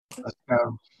Let's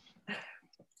go.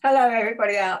 Hello,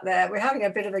 everybody out there. We're having a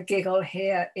bit of a giggle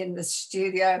here in the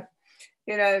studio.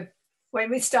 You know, when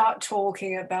we start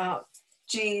talking about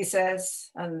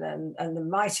Jesus and the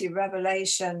mighty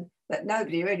revelation that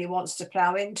nobody really wants to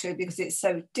plow into because it's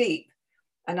so deep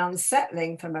and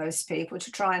unsettling for most people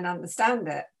to try and understand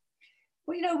it.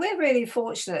 Well, we're really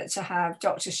fortunate to have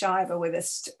Dr. Shiver with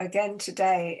us again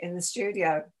today in the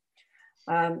studio.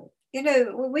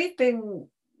 We've been,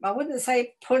 I wouldn't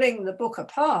say pulling the book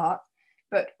apart,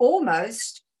 but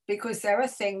almost, because there are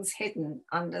things hidden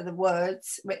under the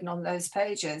words written on those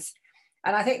pages.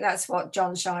 And I think that's what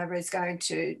John Shiver is going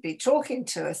to be talking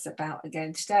to us about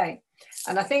again today.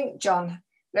 And I think, John,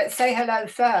 let's say hello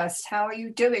first. How are you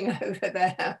doing over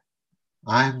there?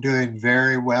 I'm doing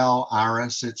very well,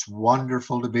 Iris. It's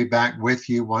wonderful to be back with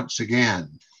you once again.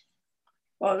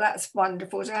 Well, that's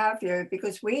wonderful to have you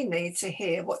because we need to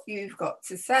hear what you've got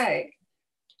to say.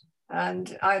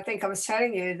 And I think I was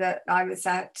telling you that I was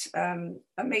at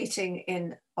a meeting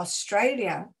in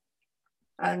Australia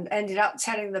and ended up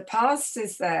telling the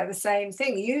pastors there the same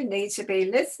thing. You need to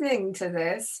be listening to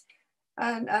this.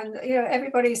 And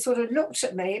everybody sort of looked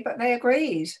at me, but they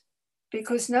agreed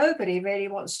because nobody really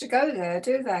wants to go there,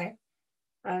 do they?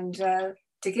 And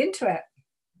dig into it.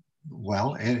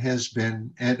 Well, it has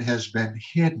been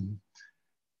hidden.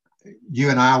 You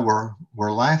and I were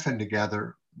laughing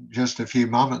together just a few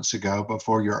moments ago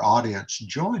before your audience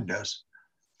joined us.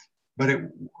 But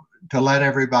to let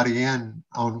everybody in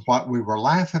on what we were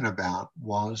laughing about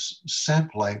was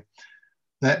simply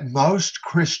that most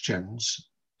Christians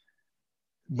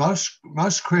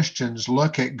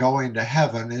look at going to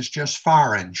heaven as just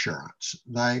fire insurance.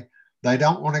 They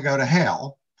don't want to go to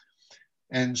hell.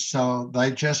 And so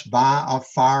they just buy a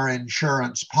fire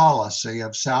insurance policy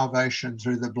of salvation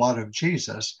through the blood of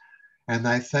Jesus. And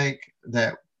they think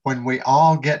that when we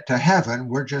all get to heaven,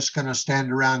 we're just going to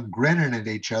stand around grinning at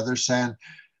each other saying,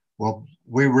 well,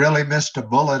 we really missed a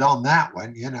bullet on that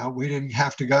one. We didn't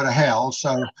have to go to hell.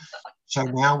 So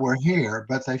now we're here.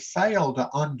 But they fail to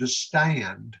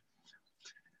understand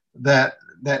that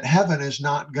heaven is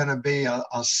not going to be a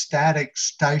static,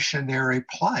 stationary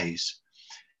place.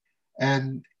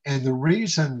 And the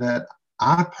reason that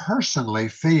I personally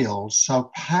feel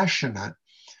so passionate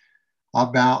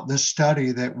about the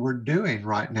study that we're doing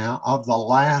right now of the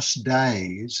last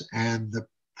days and the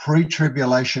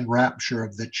pre-tribulation rapture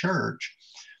of the church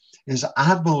is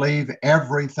I believe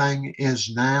everything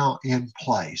is now in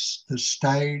place. The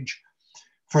stage,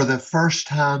 for the first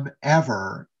time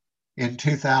ever in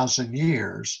 2,000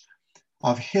 years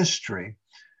of history,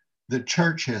 the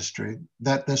church history,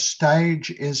 that the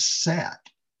stage is set.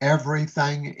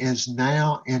 Everything is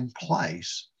now in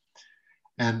place.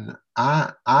 And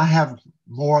I have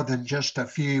more than just a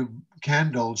few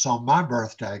candles on my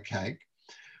birthday cake,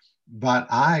 but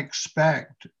I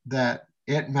expect that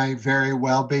it may very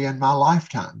well be in my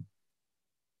lifetime.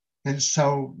 And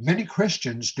so many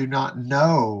Christians do not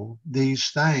know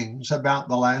these things about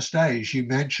the last days. You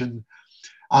mentioned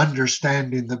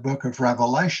understanding the book of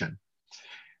Revelation,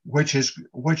 which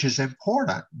is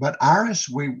important. But Iris,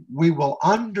 we will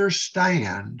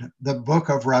understand the book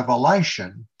of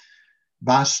Revelation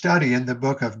by studying the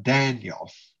book of Daniel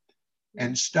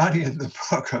and studying the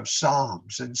book of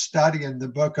Psalms and studying the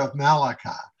book of Malachi,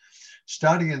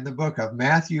 studying the book of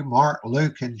Matthew, Mark,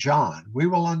 Luke, and John. We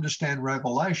will understand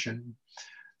Revelation,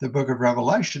 the book of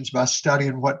Revelations, by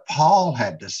studying what Paul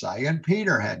had to say and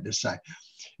Peter had to say.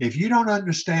 If you don't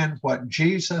understand what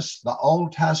Jesus, the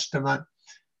Old Testament,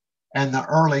 and the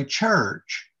early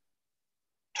church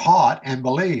taught and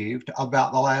believed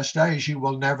about the last days, you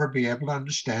will never be able to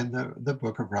understand the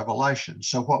book of Revelation.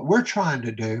 So what we're trying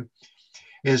to do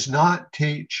is not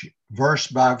teach verse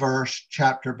by verse,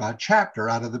 chapter by chapter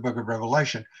out of the book of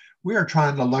Revelation. We are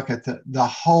trying to look at the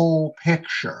whole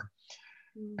picture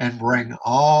and bring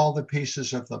all the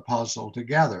pieces of the puzzle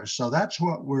together. So that's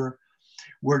what we're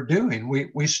doing.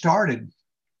 We started,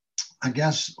 I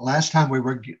guess, last time we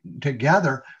were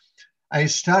together, a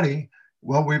study.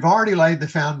 Well, we've already laid the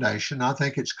foundation. I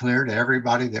think it's clear to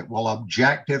everybody that will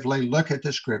objectively look at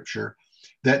the scripture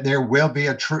that there will be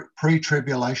a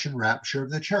pre-tribulation rapture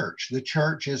of the church. The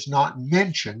church is not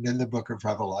mentioned in the book of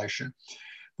Revelation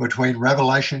between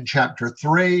Revelation chapter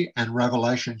 3 and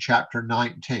Revelation chapter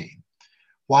 19.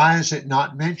 Why is it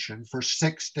not mentioned for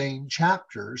 16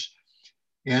 chapters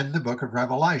in the book of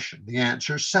Revelation? The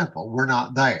answer is simple. We're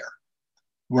not there.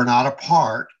 We're not a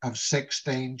part of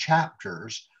 16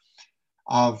 chapters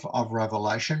of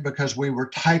Revelation because we were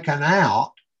taken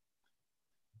out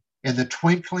in the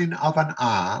twinkling of an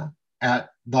eye at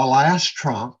the last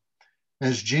trump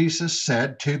As Jesus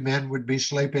said, two men would be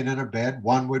sleeping in a bed,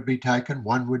 one would be taken,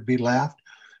 one would be left.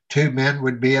 Two men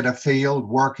would be at a field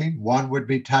working, one would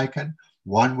be taken,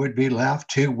 one would be left.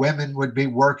 Two women would be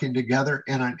working together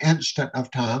in an instant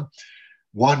of time.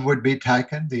 One would be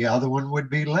taken, the other one would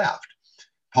be left.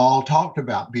 Paul talked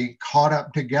about being caught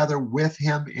up together with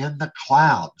him in the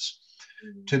clouds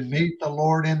to meet the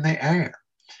Lord in the air.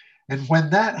 And when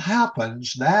that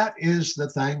happens, that is the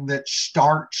thing that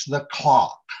starts the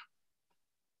clock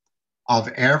of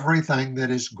everything that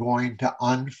is going to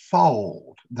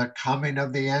unfold. The coming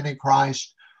of the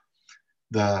Antichrist,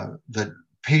 the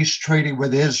peace treaty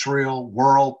with Israel,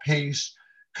 world peace,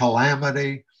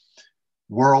 calamity,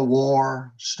 world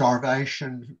war,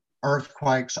 starvation,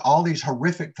 earthquakes, all these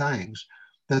horrific things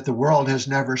that the world has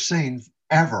never seen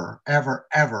ever.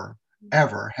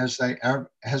 Has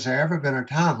there ever been a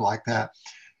time like that?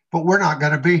 But we're not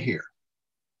going to be here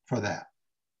for that.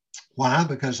 Why?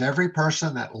 Because every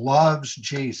person that loves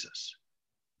Jesus,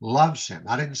 loves him.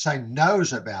 I didn't say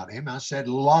knows about him. I said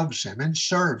loves him and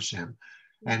serves him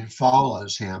and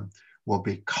follows him, will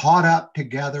be caught up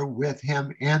together with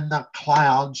him in the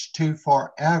clouds to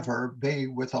forever be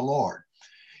with the Lord.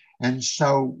 And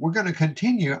so we're going to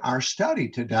continue our study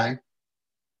today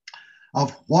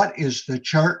of what is the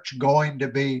church going to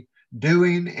be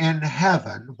doing in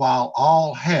heaven while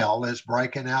all hell is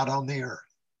breaking out on the earth.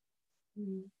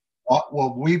 Mm-hmm. What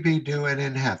will we be doing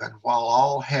in heaven while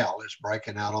all hell is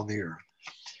breaking out on the earth?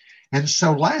 And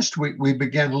so last week we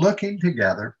began looking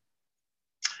together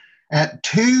at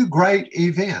two great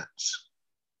events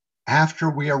after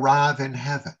we arrive in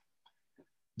heaven.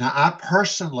 Now, I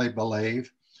personally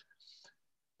believe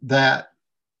that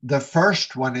the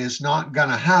first one is not going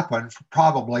to happen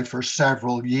probably for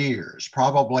several years,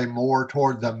 probably more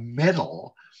toward the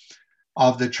middle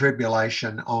of the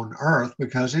tribulation on earth,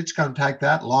 because it's going to take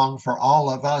that long for all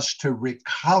of us to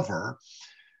recover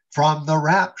from the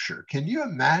rapture. Can you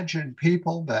imagine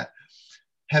people that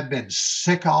have been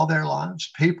sick all their lives,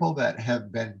 people that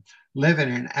have been living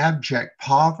in abject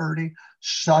poverty,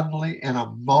 suddenly in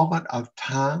a moment of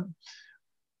time,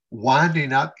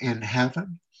 winding up in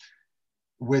heaven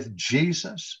with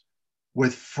Jesus,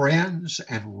 with friends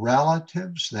and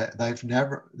relatives that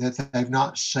they've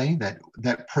not seen,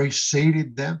 that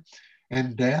preceded them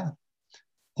in death?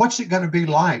 What's it going to be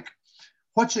like?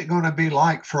 What's it going to be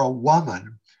like for a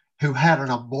woman who had an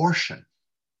abortion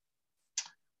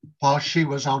while she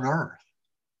was on earth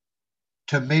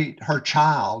to meet her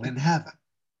child in heaven?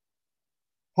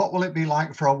 What will it be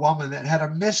like for a woman that had a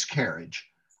miscarriage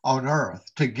on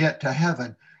earth to get to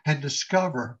heaven and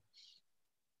discover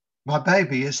my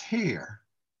baby is here,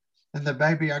 and the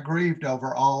baby I grieved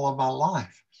over all of my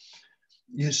life?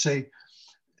 You see,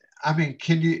 I mean,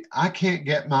 I can't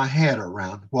get my head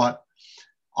around what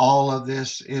all of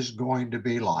this is going to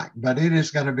be like, but it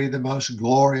is going to be the most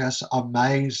glorious,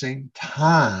 amazing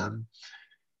time,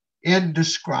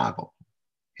 indescribable.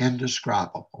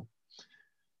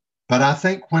 But I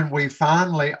think when we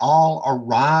finally all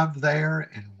arrive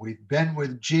there and we've been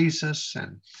with Jesus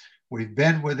and we've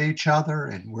been with each other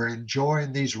and we're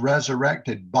enjoying these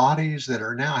resurrected bodies that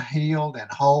are now healed and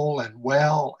whole and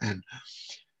well,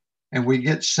 and we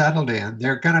get settled in,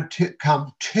 there are going to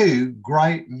come two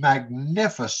great,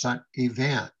 magnificent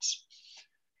events.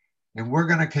 And we're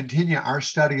going to continue our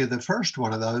study of the first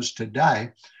one of those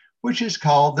today, which is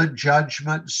called the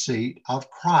Judgment Seat of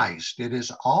Christ. It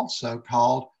is also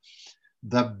called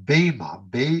the Bema,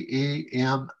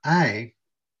 B-E-M-A,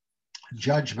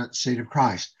 Judgment Seat of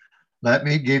Christ. Let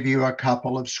me give you a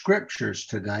couple of scriptures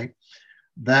today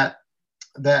that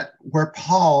where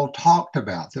Paul talked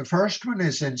about. The first one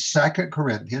is in 2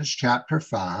 Corinthians chapter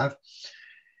 5.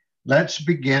 Let's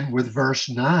begin with verse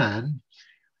 9,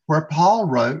 where Paul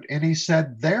wrote, and he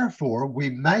said, "Therefore we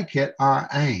make it our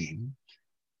aim,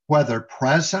 whether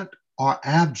present or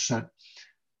absent,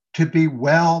 to be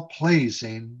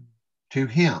well-pleasing to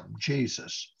him,"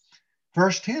 Jesus.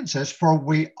 Verse 10 says, "For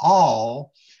we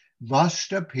all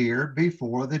must appear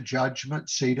before the judgment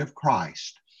seat of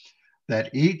Christ,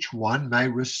 that each one may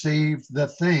receive the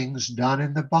things done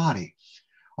in the body,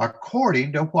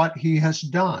 according to what he has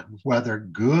done, whether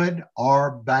good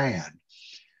or bad.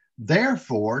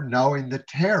 Therefore, knowing the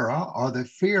terror or the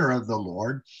fear of the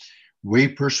Lord, we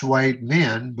persuade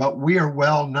men, but we are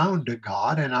well known to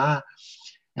God, and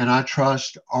I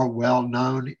trust are well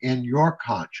known in your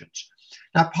conscience."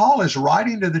 Now, Paul is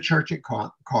writing to the church at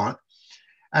Corinth,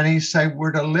 and he's saying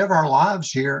we're to live our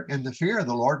lives here in the fear of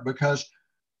the Lord, because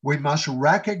we must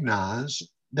recognize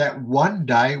that one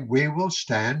day we will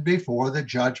stand before the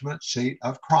judgment seat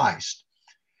of Christ.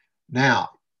 Now,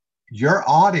 Your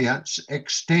audience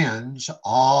extends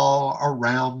all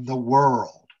around the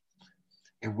world.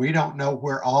 And we don't know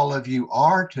where all of you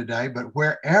are today, but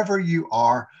wherever you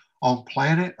are on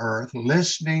planet Earth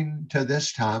listening to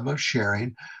this time of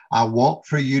sharing, I want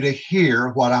for you to hear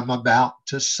what I'm about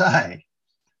to say.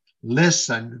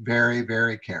 Listen very,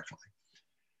 very carefully.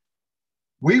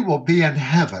 We will be in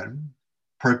heaven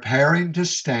preparing to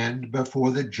stand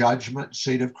before the judgment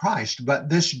seat of Christ. But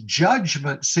this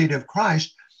judgment seat of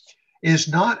Christ is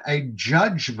not a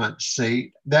judgment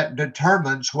seat that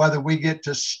determines whether we get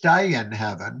to stay in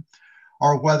heaven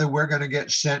or whether we're going to get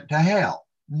sent to hell.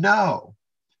 No,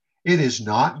 it is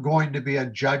not going to be a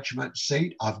judgment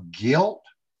seat of guilt,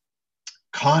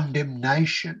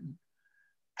 condemnation,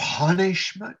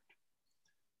 punishment,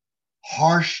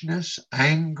 harshness,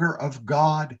 anger of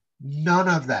God. None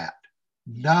of that.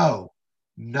 No,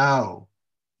 no,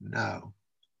 no.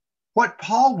 What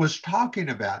Paul was talking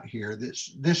about here,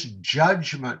 this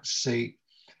judgment seat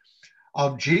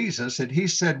of Jesus, and he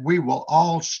said we will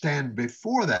all stand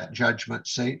before that judgment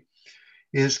seat,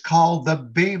 is called the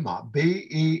Bema,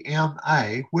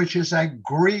 B-E-M-A, which is a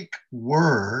Greek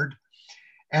word,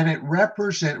 and it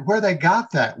represents, where they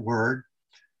got that word,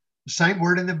 the same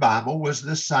word in the Bible was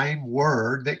the same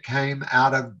word that came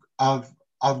out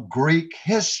of Greek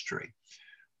history.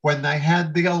 When they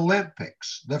had the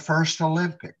Olympics, the first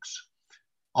Olympics,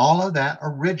 all of that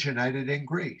originated in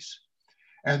Greece.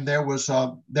 And there was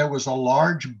a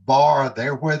large bar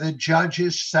there where the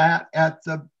judges sat at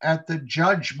the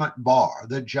judgment bar,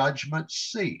 the judgment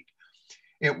seat.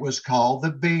 It was called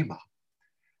the Bema.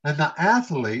 And the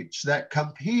athletes that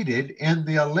competed in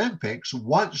the Olympics,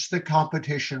 once the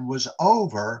competition was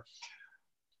over,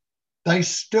 they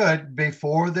stood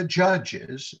before the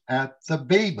judges at the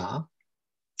Bema,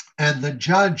 and the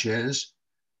judges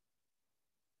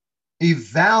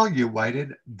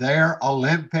evaluated their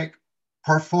Olympic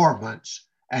performance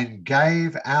and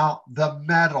gave out the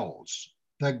medals,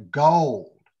 the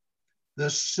gold, the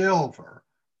silver,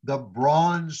 the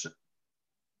bronze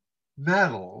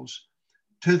medals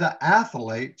to the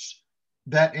athletes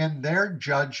that in their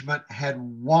judgment had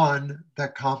won the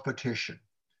competition.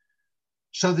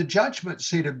 So the judgment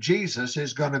seat of Jesus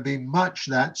is going to be much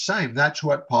that same. That's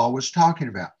what Paul was talking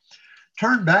about.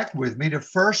 Turn back with me to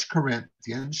 1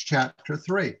 Corinthians chapter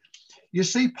 3. You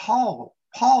see, Paul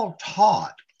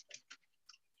taught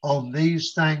on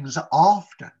these things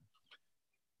often.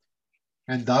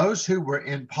 And those who were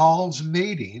in Paul's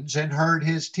meetings and heard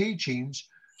his teachings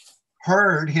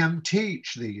heard him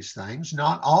teach these things.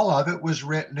 Not all of it was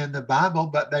written in the Bible,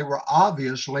 but they were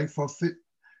obviously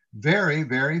very,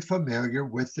 very familiar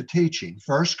with the teaching.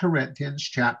 1 Corinthians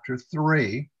chapter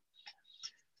 3.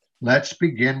 Let's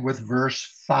begin with verse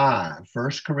 5.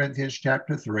 1 Corinthians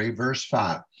chapter 3, verse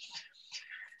 5.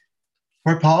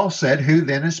 Where Paul said, "Who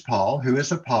then is Paul? Who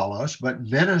is Apollos? But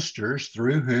ministers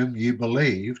through whom you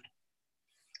believed,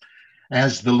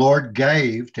 as the Lord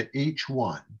gave to each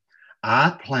one.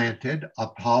 I planted,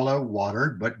 Apollo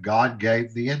watered, but God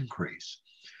gave the increase.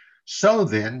 So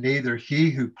then, neither he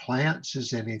who plants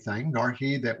is anything, nor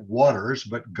he that waters,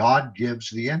 but God gives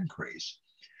the increase.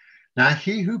 Now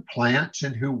he who plants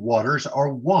and who waters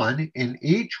are one, and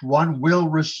each one will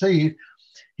receive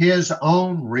his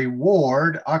own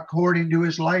reward according to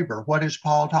his labor." What is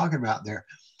Paul talking about there?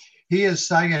 He is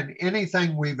saying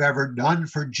anything we've ever done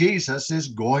for Jesus is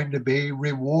going to be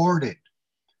rewarded.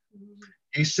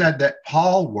 He said that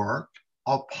Paul worked,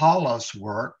 Apollos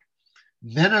worked,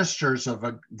 ministers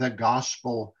of the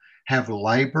gospel have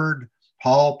labored.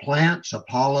 Paul plants,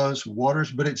 Apollos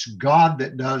waters, but it's God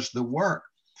that does the work.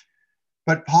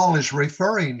 But Paul is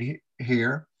referring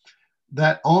here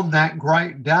that on that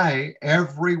great day,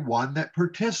 everyone that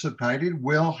participated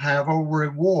will have a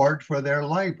reward for their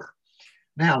labor.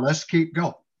 Now, let's keep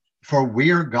going. For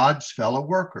we are God's fellow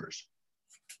workers.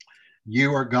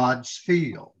 You are God's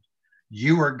field.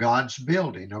 You are God's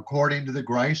building, according to the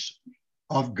grace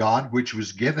of God, which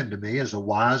was given to me as a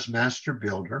wise master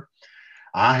builder.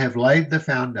 I have laid the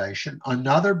foundation.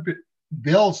 Another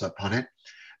builds upon it.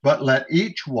 But let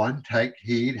each one take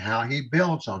heed how he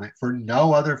builds on it. For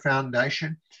no other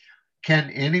foundation can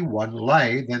anyone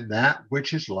lay than that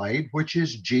which is laid, which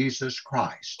is Jesus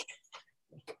Christ.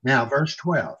 Now, verse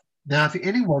 12. Now, if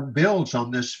anyone builds on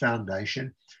this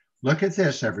foundation, look at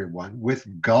this, everyone,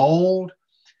 with gold,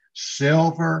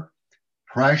 silver,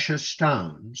 precious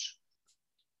stones,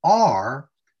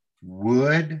 or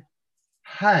wood,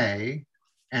 hay,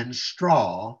 and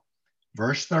straw,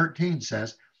 verse 13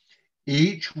 says,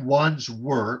 each one's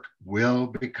work will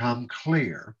become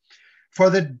clear.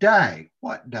 For the day,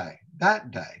 what day?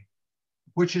 That day,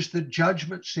 which is the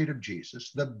judgment seat of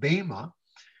Jesus, the Bema,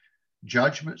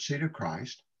 judgment seat of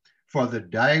Christ, for the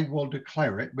day will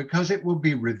declare it, because it will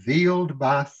be revealed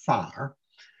by fire,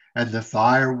 and the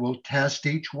fire will test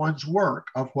each one's work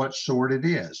of what sort it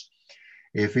is.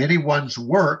 If anyone's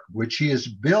work which he is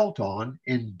built on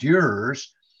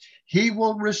endures, he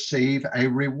will receive a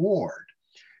reward.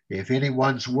 If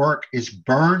anyone's work is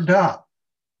burned up,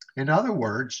 in other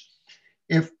words,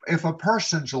 if a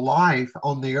person's life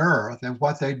on the earth and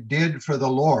what they did for the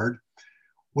Lord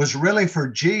was really for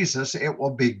Jesus, it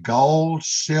will be gold,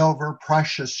 silver,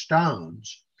 precious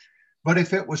stones. But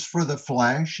if it was for the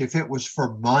flesh, if it was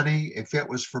for money, if it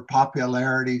was for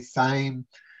popularity, fame,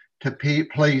 to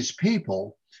please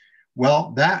people,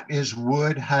 well, that is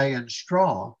wood, hay, and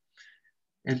straw.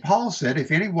 And Paul said,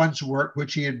 if anyone's work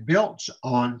which he had built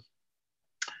on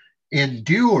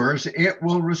endures, it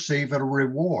will receive a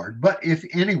reward. But if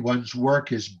anyone's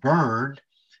work is burned,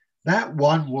 that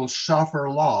one will suffer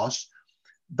loss,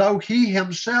 though he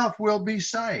himself will be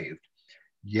saved,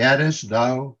 yet as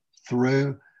though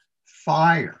through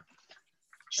fire.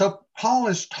 So Paul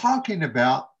is talking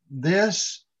about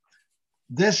this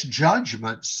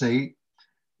judgment seat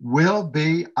will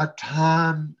be a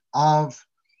time of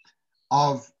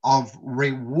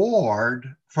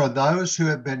reward for those who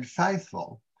have been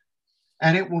faithful.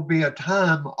 And it will be a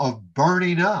time of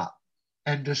burning up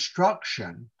and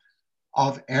destruction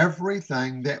of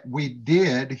everything that we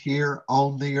did here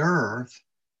on the earth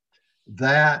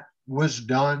that was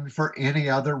done for any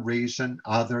other reason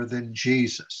other than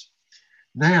Jesus.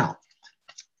 Now,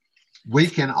 we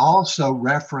can also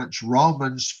reference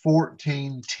Romans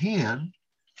 14:10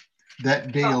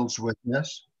 that deals with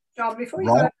this. John, before you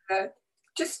go there,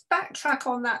 just backtrack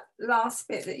on that last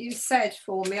bit that you said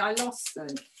for me. I lost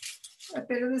a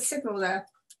bit of the signal there.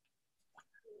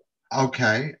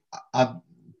 Okay.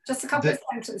 Just a couple of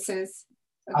sentences.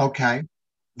 Okay.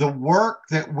 The work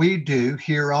that we do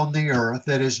here on the earth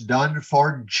that is done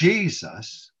for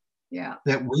Jesus,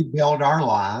 that we build our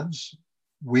lives,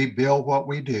 we build what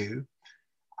we do,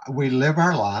 we live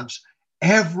our lives,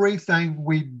 everything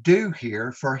we do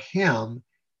here for him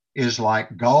is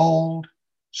like gold,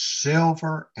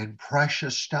 silver, and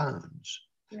precious stones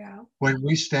when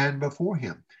we stand before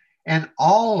him. And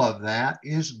all of that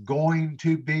is going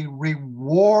to be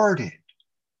rewarded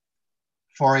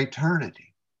for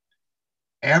eternity.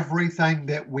 Everything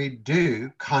that we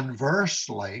do,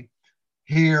 conversely,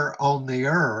 here on the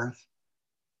earth,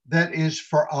 that is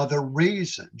for other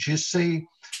reasons. You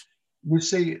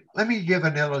see, let me give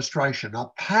an illustration.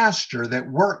 A pastor that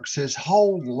works his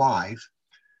whole life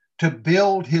to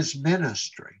build his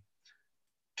ministry,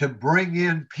 to bring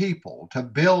in people, to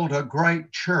build a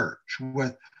great church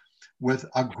with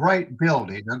a great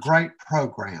building, a great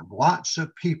program, lots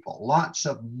of people, lots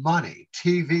of money,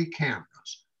 TV cameras.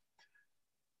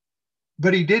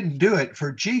 But he didn't do it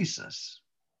for Jesus.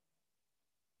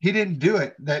 He didn't do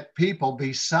it that people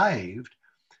be saved,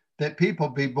 that people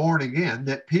be born again,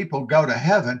 that people go to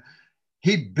heaven.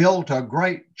 He built a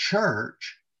great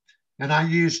church, and I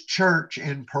use church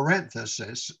in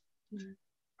parentheses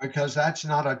because that's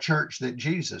not a church that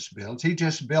Jesus built. He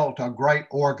just built a great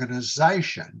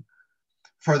organization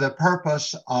for the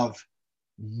purpose of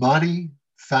money,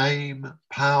 fame,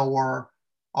 power,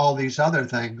 all these other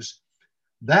things.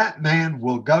 That man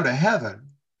will go to heaven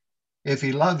if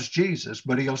he loves Jesus,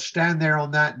 but he'll stand there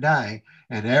on that day,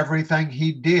 and everything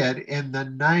he did in the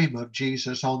name of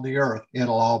Jesus on the earth,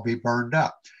 it'll all be burned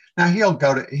up. Now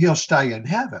he'll stay in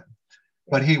heaven,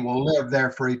 but he will live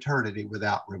there for eternity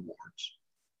without rewards.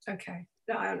 Okay,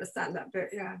 no, I understand that bit.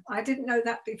 Yeah, I didn't know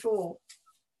that before.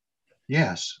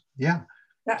 Yes, yeah.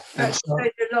 So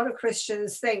a lot of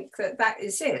Christians think that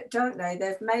is it, don't they?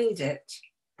 They've made it,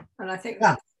 and I think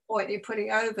that's the point you're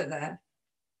putting over there.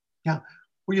 Yeah.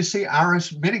 Well, you see,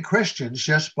 many Christians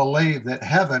just believe that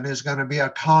heaven is going to be a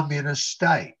communist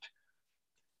state,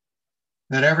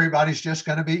 that everybody's just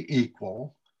going to be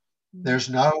equal. There's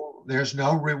no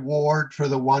reward for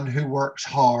the one who works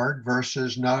hard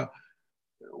versus the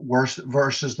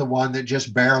one that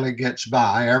just barely gets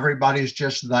by. Everybody's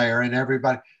just there, and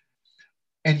everybody.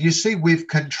 And you see, we've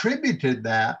contributed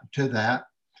to that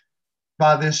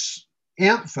by this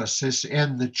emphasis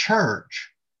in the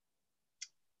church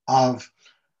of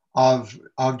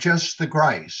just the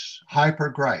grace, hyper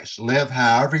grace. Live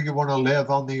however you want to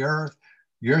live on the earth.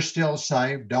 You're still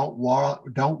saved. Don't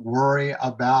worry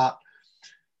about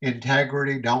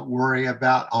integrity. Don't worry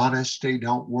about honesty.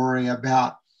 Don't worry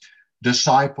about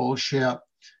discipleship.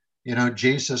 You know,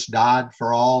 Jesus died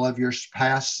for all of your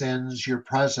past sins, your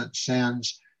present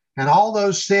sins, and all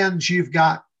those sins you've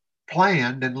got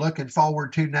planned and looking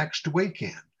forward to next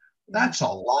weekend. That's a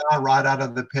lie right out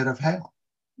of the pit of hell.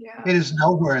 Yeah. It is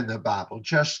nowhere in the Bible,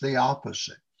 just the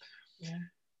opposite. Yeah.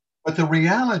 But the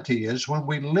reality is, when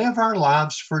we live our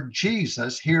lives for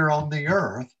Jesus here on the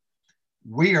earth,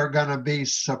 we are going to be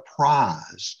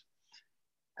surprised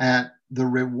at the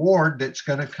reward that's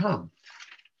going to come.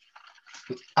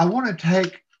 I want to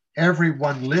take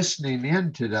everyone listening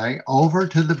in today over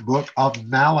to the book of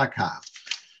Malachi.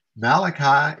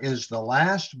 Malachi is the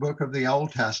last book of the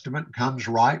Old Testament, comes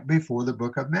right before the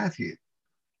book of Matthew.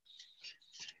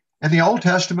 And the Old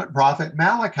Testament prophet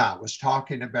Malachi was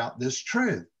talking about this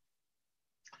truth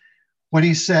when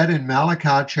he said in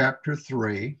Malachi chapter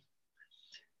 3,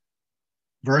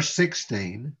 verse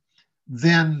 16,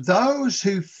 then those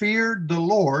who feared the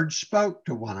Lord spoke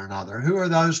to one another. Who are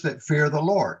those that fear the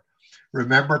Lord?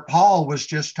 Remember, Paul was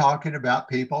just talking about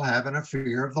people having a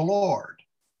fear of the Lord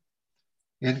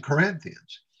in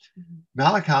Corinthians.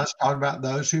 Malachi is talking about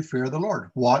those who fear the Lord.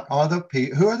 Who are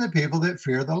the people that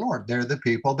fear the Lord? They're the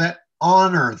people that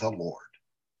honor the Lord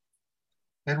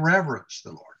and reverence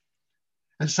the Lord.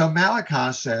 And so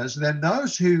Malachi says, then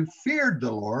those who feared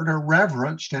the Lord or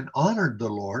reverenced and honored the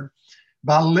Lord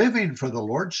by living for the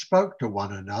Lord spoke to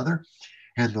one another,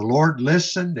 and the Lord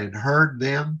listened and heard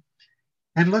them.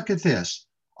 And look at this.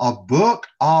 A book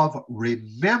of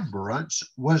remembrance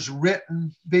was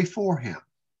written before him.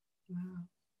 Wow.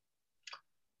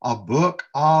 A book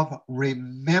of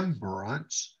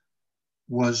remembrance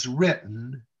was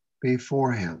written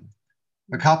before him.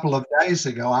 A couple of days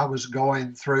ago, I was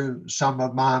going through some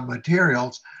of my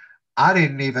materials. I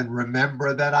didn't even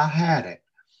remember that I had it,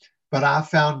 but I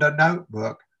found a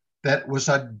notebook that was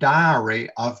a diary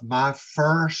of my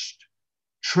first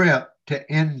trip to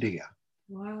India.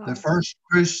 Wow. The first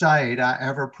crusade I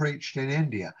ever preached in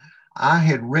India. I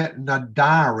had written a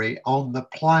diary on the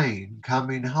plane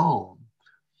coming home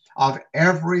of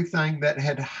everything that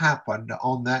had happened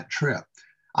on that trip.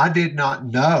 I did not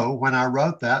know when I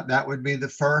wrote that would be the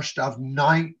first of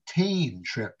 19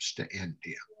 trips to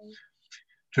India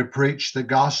to preach the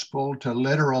gospel to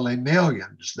literally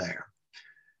millions there.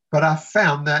 But I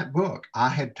found that book. I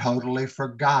had totally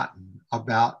forgotten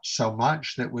about so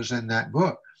much that was in that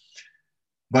book.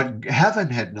 But heaven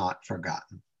had not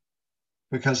forgotten.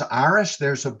 Because, Iris,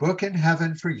 there's a book in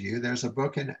heaven for you. There's a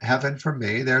book in heaven for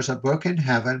me. There's a book in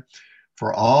heaven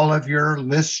for all of your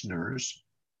listeners.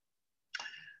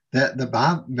 That the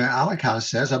Bible, Malachi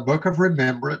says, a book of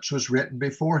remembrance was written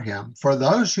before him for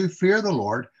those who fear the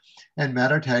Lord and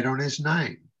meditate on his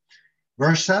name.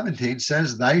 Verse 17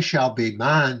 says, they shall be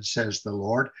mine, says the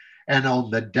Lord, and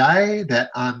on the day that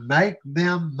I make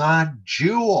them my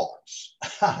jewels.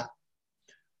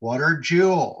 What are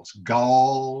jewels?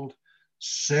 Gold,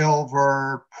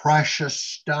 silver, precious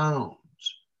stones.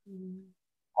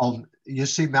 You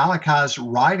see, Malachi's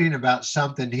writing about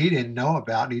something he didn't know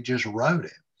about. He just wrote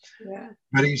it. Yeah.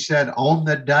 But he said, on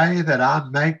the day that I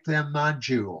make them my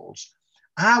jewels,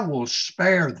 I will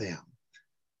spare them.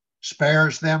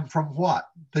 Spares them from what?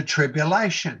 The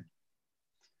tribulation.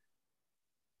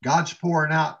 God's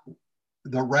pouring out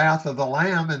the wrath of the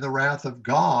Lamb and the wrath of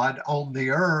God on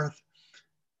the earth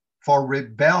for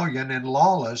rebellion and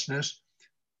lawlessness.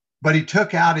 But he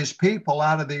took out his people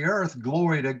out of the earth.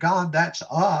 Glory to God. That's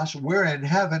us. We're in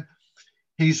heaven.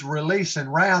 He's releasing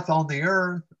wrath on the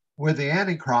earth with the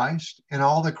Antichrist and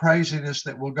all the craziness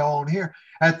that will go on here.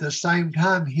 At the same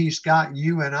time, he's got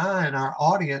you and I and our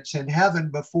audience in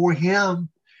heaven before him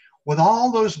with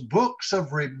all those books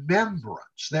of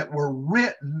remembrance that were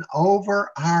written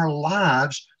over our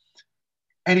lives.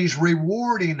 And he's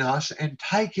rewarding us and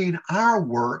taking our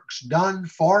works done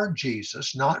for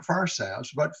Jesus, not for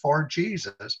ourselves, but for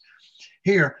Jesus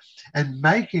here, and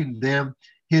making them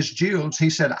his jewels. He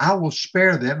said, I will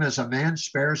spare them as a man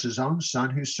spares his own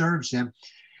son who serves him.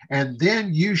 And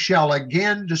then you shall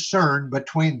again discern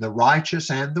between the righteous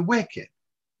and the wicked.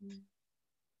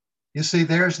 You see,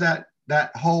 there's that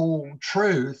whole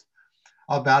truth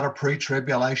about a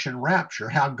pre-tribulation rapture,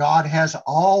 how God has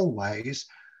always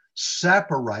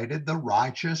separated the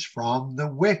righteous from the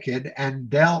wicked and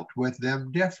dealt with them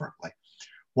differently.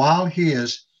 While he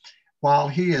is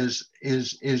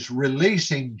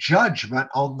releasing judgment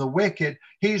on the wicked,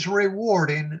 he's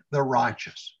rewarding the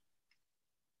righteous.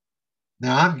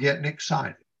 Now I'm getting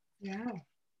excited. Yeah.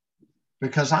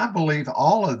 Because I believe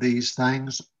all of these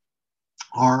things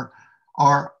are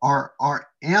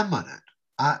imminent.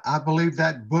 I believe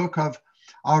that book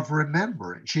of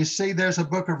remembrance. You see, there's a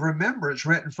book of remembrance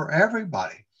written for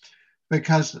everybody,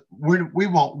 because we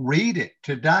won't read it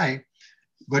today,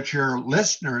 but your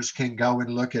listeners can go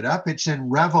and look it up. It's in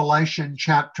Revelation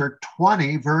chapter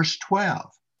 20, verse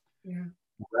 12. Yeah.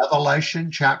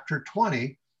 Revelation chapter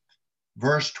 20,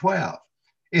 verse 12.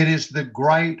 It is the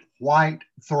great white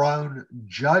throne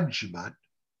judgment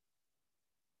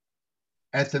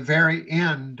at the very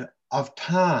end of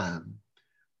time,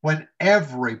 when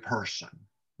every person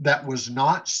that was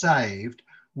not saved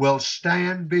will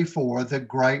stand before the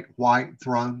great white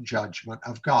throne judgment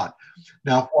of God.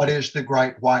 Now, what is the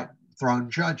great white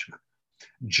throne judgment?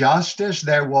 Just as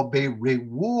there will be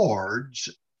rewards,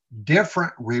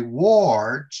 different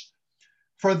rewards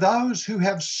for those who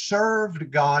have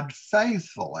served God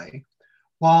faithfully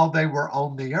while they were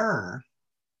on the earth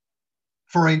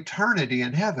for eternity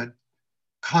in heaven,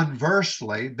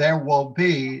 conversely, there will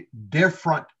be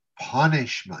different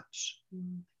punishments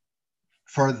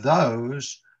for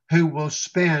those who will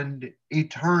spend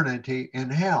eternity in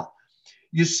hell.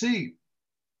 You see,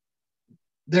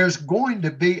 there's going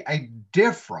to be a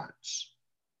difference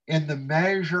in the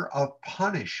measure of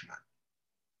punishment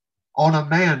on a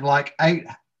man like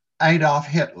Adolf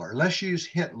Hitler. Let's use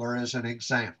Hitler as an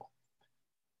example.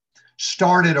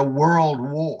 Started a world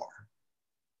war,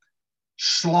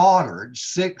 slaughtered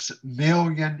 6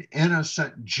 million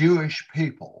innocent Jewish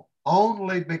people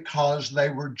only because they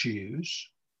were Jews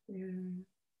and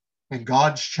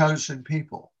God's chosen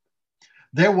people.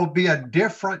 There will be a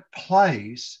different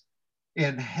place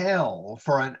in hell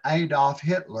for an Adolf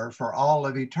Hitler for all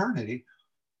of eternity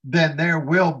than there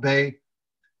will be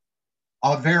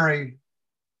a very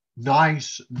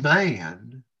nice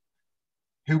man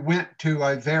who went to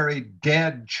a very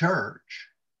dead church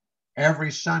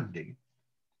every Sunday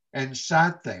and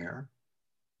sat there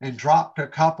and dropped a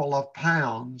couple of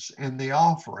pounds in the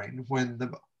offering when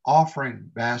the offering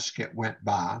basket went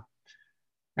by,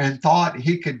 and thought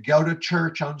he could go to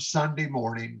church on Sunday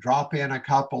morning, drop in a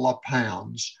couple of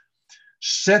pounds,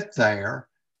 sit there,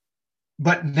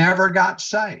 but never got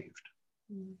saved.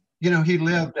 You know, he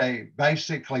lived a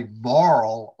basically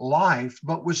moral life,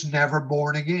 but was never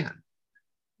born again.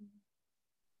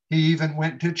 He even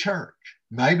went to church.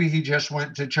 Maybe he just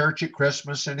went to church at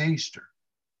Christmas and Easter.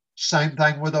 Same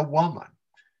thing with a woman.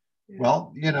 Yeah.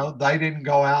 Well, you know, they didn't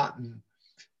go out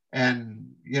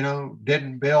and you know,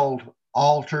 didn't build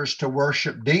altars to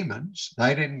worship demons.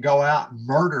 They didn't go out and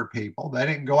murder people. They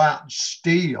didn't go out and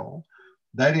steal.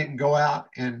 They didn't go out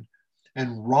and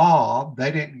rob.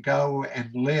 They didn't go and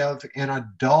live in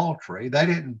adultery. They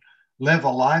didn't live a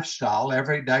lifestyle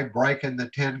every day breaking the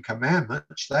 10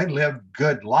 commandments. They lived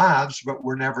good lives, but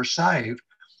were never saved.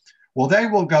 Well, they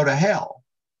will go to hell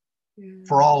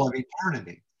for all of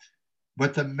eternity.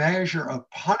 But the measure of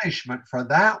punishment for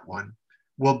that one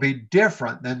will be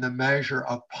different than the measure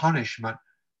of punishment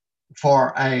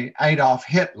for a Adolf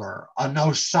Hitler, an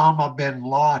Osama bin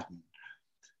Laden,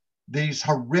 these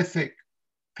horrific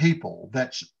people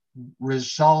that's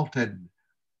resulted,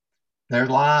 their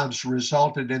lives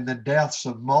resulted in the deaths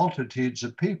of multitudes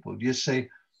of people. You see,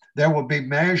 there will be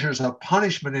measures of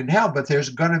punishment in hell, but there's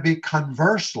going to be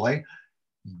conversely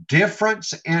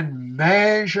difference in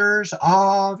measures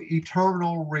of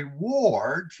eternal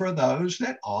reward for those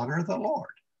that honor the Lord.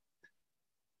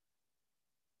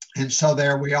 And so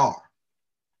there we are.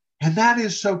 And that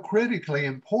is so critically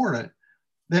important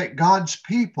that God's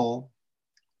people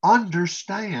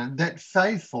understand that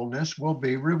faithfulness will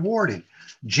be rewarded.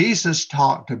 Jesus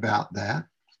talked about that.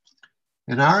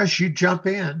 And Iris, you jump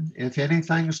in if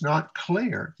anything's not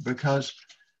clear, because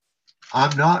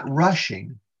I'm not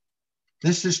rushing.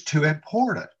 This is too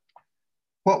important.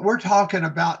 What we're talking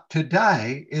about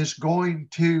today is going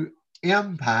to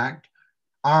impact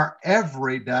our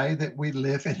everyday that we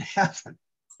live in heaven.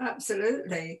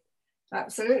 Absolutely.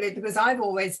 Absolutely. Because I've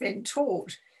always been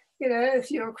taught, you know,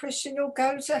 if you're a Christian, you'll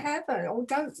go to heaven. Or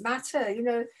don't matter, you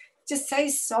know, just say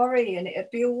sorry and it'll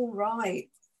be all right.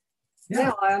 Yeah.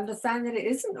 Now I understand that it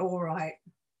isn't all right.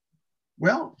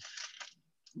 Well,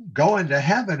 going to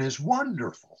heaven is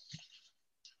wonderful.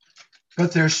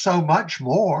 But there's so much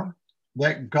more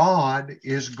that God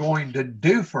is going to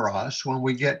do for us when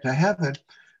we get to heaven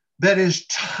that is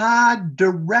tied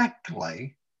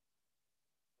directly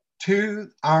to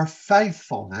our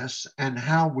faithfulness and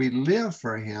how we live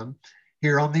for Him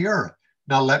here on the earth.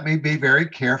 Now, let me be very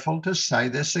careful to say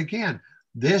this again.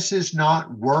 This is not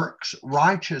works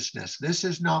righteousness. This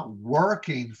is not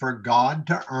working for God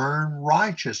to earn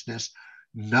righteousness.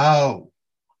 No.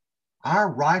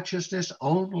 Our righteousness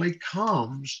only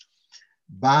comes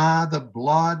by the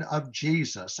blood of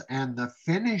Jesus and the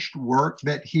finished work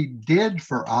that He did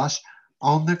for us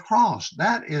on the cross.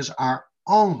 That is our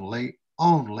only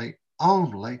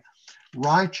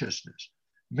righteousness.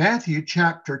 Matthew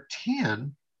chapter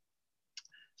 10,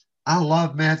 I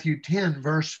love Matthew 10,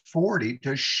 verse 40,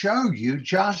 to show you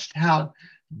just how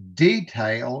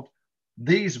detailed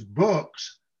these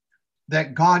books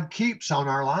that God keeps on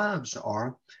our lives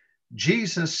are,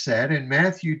 Jesus said in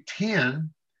Matthew 10,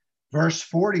 verse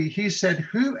 40, he said,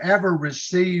 whoever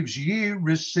receives you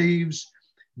receives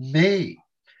me.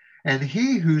 And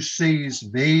he who sees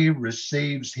me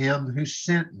receives him who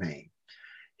sent me.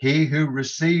 He who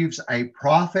receives a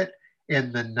prophet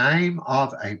in the name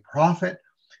of a prophet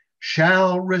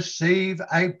shall receive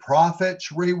a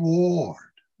prophet's reward.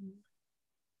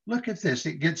 Look at this,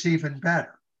 it gets even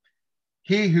better.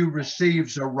 He who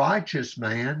receives a righteous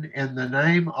man in the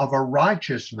name of a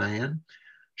righteous man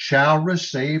shall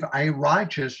receive a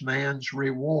righteous man's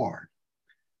reward.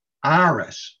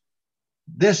 Iris,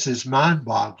 this is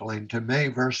mind-boggling to me,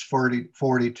 verse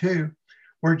 42,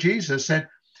 where Jesus said,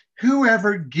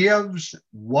 whoever gives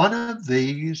one of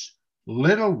these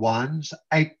little ones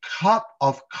a cup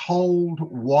of cold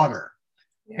water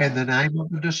in the name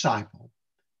of a disciple,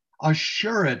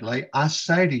 assuredly, I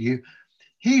say to you,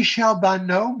 he shall by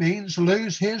no means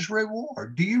lose his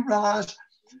reward. Do you realize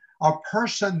a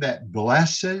person that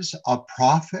blesses a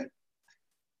prophet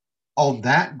on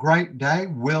that great day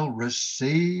will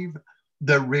receive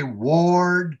the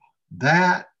reward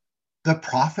that the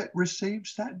prophet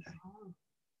receives that day?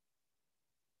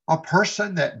 A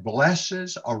person that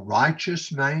blesses a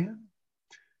righteous man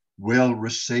will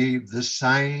receive the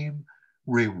same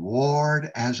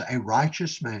reward as a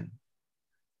righteous man.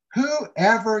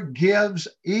 Whoever gives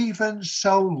even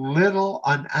so little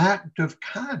an act of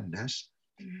kindness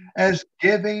as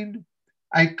giving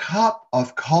a cup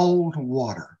of cold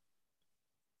water.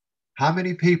 How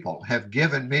many people have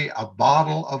given me a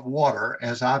bottle of water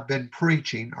as I've been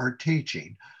preaching or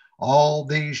teaching all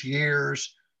these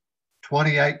years,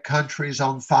 28 countries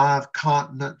on 5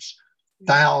 continents,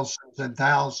 thousands and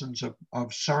thousands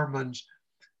of sermons?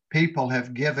 People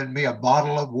have given me a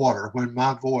bottle of water when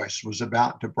my voice was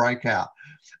about to break out.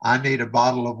 I need a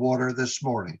bottle of water this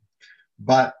morning,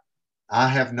 but I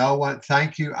have no one.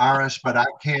 Thank you, Iris, but I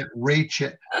can't reach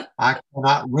it. I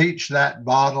cannot reach that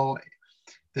bottle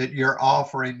that you're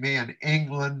offering me in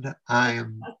England. I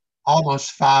am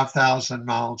almost 5,000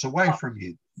 miles away from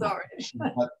you. Sorry.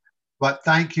 But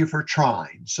thank you for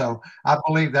trying. So I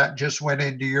believe that just went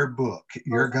into your book.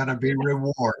 You're going to be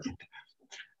rewarded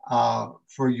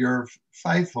for your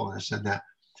faithfulness in that.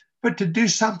 But to do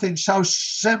something so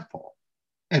simple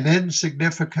and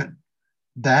insignificant,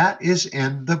 that is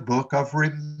in the book of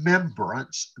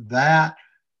remembrance that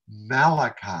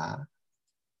Malachi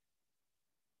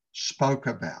spoke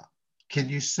about. Can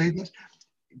you see this?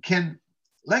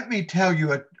 Let me tell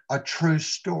you a true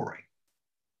story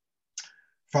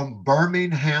from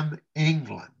Birmingham,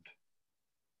 England.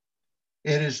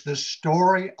 It is the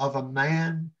story of a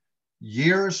man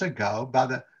years ago,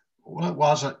 it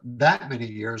wasn't that many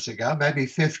years ago, maybe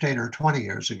 15 or 20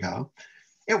 years ago.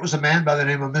 It was a man by the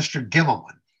name of Mr.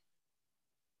 Gimmelman.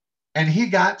 And he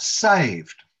got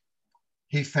saved.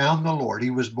 He found the Lord. He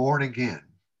was born again.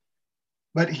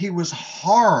 But he was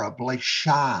horribly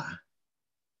shy.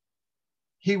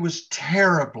 He was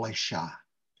terribly shy.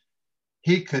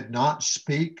 He could not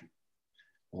speak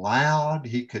loud.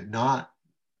 He could not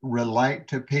relate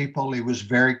to people. He was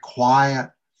very quiet,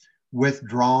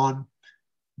 withdrawn,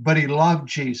 but he loved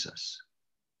Jesus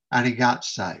and he got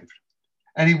saved.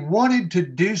 And he wanted to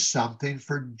do something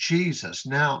for Jesus.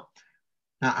 Now,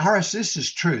 Iris, this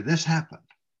is true. This happened.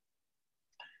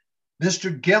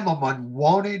 Mr. Gimmelman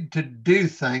wanted to do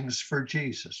things for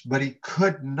Jesus, but he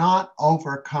could not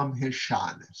overcome his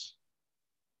shyness.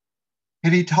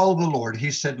 And he told the Lord, he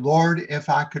said, Lord, if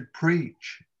I could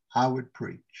preach, I would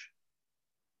preach.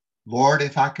 Lord,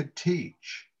 if I could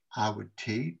teach, I would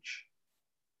teach.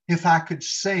 If I could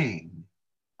sing,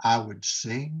 I would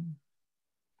sing.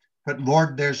 But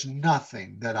Lord, there's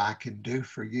nothing that I can do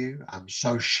for you. I'm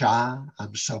so shy.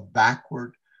 I'm so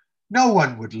backward. No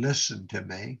one would listen to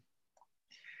me.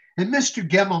 And Mr.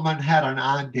 Gimmelman had an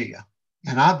idea,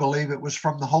 and I believe it was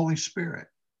from the Holy Spirit.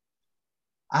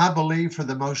 I believe for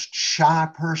the most shy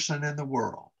person in the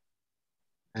world.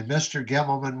 And Mr.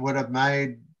 Gimmelman would have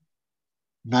made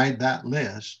that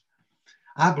list.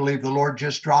 I believe the Lord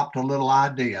just dropped a little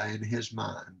idea in his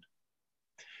mind.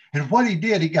 And what he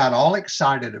did, he got all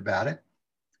excited about it.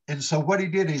 And so what he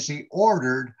did is he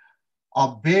ordered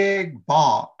a big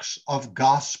box of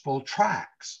gospel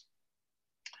tracts.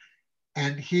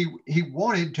 And he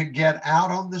wanted to get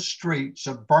out on the streets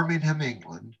of Birmingham,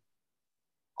 England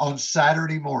on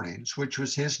Saturday mornings, which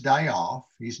was his day off.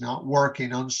 He's not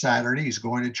working on Saturday. He's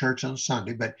going to church on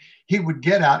Sunday, but he would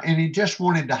get out and he just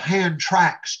wanted to hand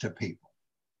tracts to people,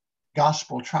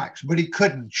 gospel tracts, but he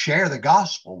couldn't share the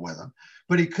gospel with them,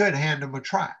 but he could hand them a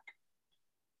tract.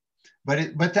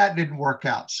 But that didn't work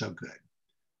out so good.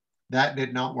 that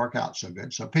did not work out so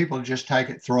good. So people just take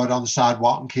it, throw it on the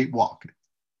sidewalk, and keep walking.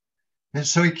 And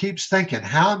so he keeps thinking,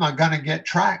 how am I going to get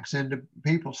tracts into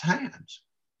people's hands?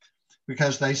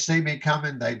 Because they see me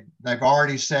coming, they've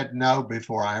already said no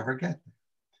before I ever get there.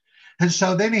 And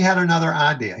so then he had another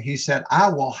idea. He said, I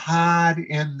will hide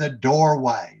in the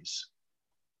doorways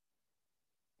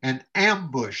and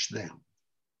ambush them.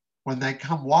 When they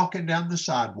come walking down the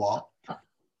sidewalk,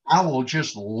 I will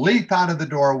just leap out of the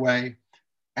doorway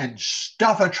and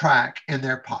stuff a tract in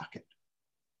their pocket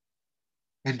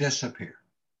and disappear.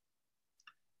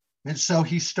 And so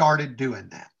he started doing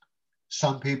that.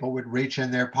 Some people would reach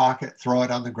in their pocket, throw it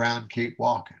on the ground, keep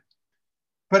walking.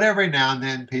 But every now and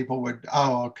then people would,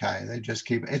 oh, okay, they just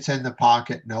keep, it's in the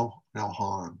pocket, no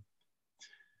harm.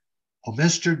 Well,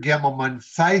 Mr. Gimmelman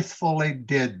faithfully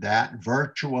did that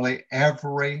virtually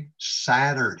every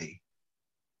Saturday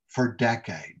for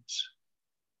decades.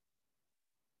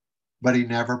 But he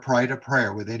never prayed a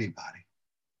prayer with anybody.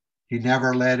 He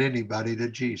never led anybody to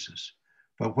Jesus.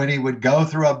 But when he would go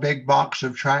through a big box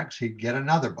of tracts, he'd get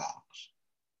another box.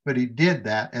 But he did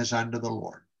that as unto the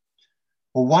Lord.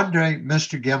 Well, one day,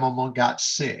 Mr. Gimmelman got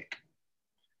sick.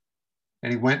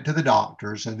 And he went to the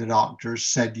doctors, and the doctors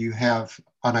said, you have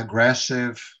an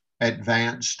aggressive,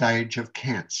 advanced stage of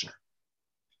cancer.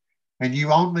 And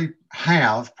you only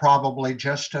have probably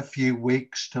just a few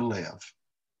weeks to live.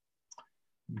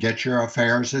 Get your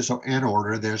affairs in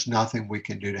order. There's nothing we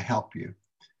can do to help you.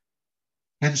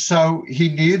 And so he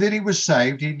knew that he was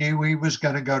saved. He knew he was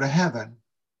going to go to heaven.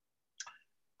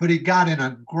 But he got in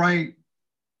a great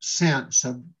sense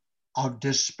of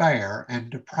despair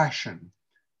and depression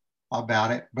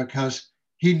about it, because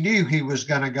he knew he was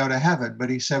going to go to heaven. But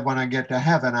he said, when I get to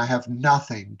heaven, I have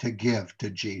nothing to give to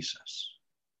Jesus.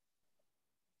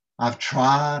 I've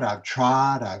tried, and I've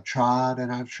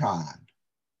tried.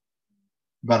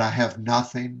 But I have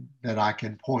nothing that I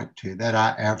can point to that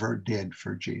I ever did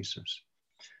for Jesus.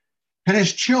 And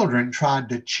his children tried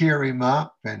to cheer him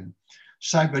up and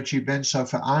say, but you've been so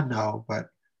far. I know, but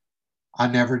I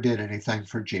never did anything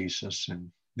for Jesus.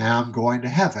 And now I'm going to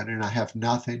heaven and I have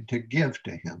nothing to give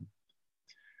to him.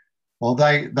 Well,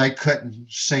 they couldn't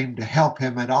seem to help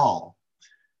him at all.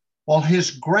 Well,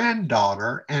 his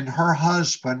granddaughter and her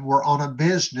husband were on a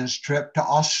business trip to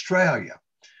Australia.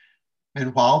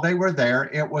 And while they were there,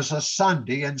 it was a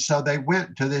Sunday. And so they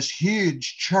went to this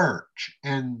huge church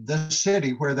in the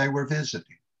city where they were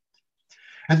visiting.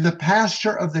 And the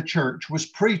pastor of the church was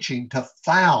preaching to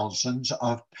thousands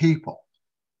of people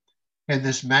in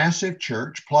this massive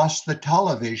church, plus the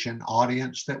television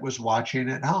audience that was watching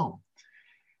at home.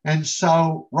 And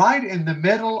so right in the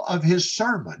middle of his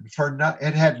sermon,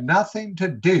 it had nothing to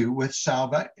do with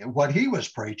salvation, what he was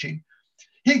preaching,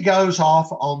 he goes off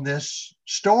on this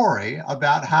story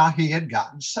about how he had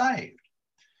gotten saved.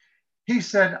 He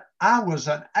said, I was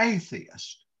an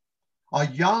atheist, a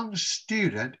young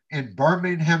student in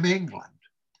Birmingham, England,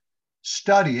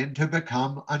 studying to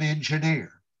become an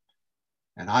engineer.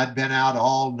 And I'd been out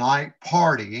all night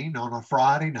partying on a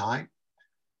Friday night.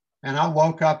 And I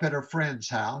woke up at a friend's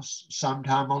house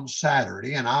sometime on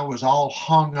Saturday, and I was all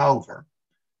hung over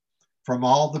from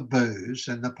all the booze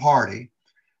and the party.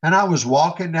 And I was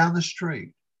walking down the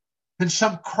street, and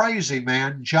some crazy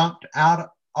man jumped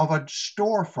out of a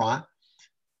storefront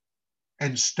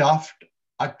and stuffed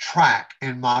a tract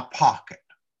in my pocket.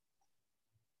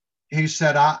 He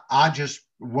said, I just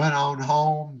went on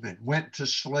home and went to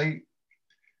sleep.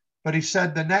 But he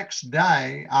said the next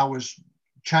day I was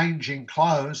changing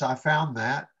clothes. I found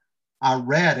that. I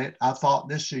read it. I thought,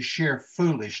 this is sheer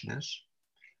foolishness,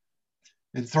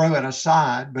 and threw it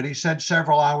aside. But he said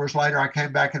several hours later, I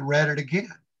came back and read it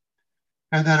again.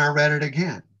 And then I read it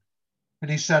again. And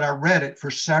he said, I read it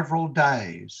for several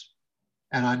days.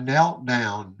 And I knelt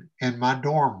down in my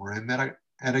dorm room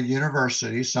at a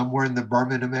university somewhere in the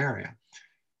Birmingham area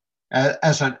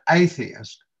as an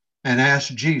atheist and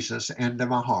asked Jesus into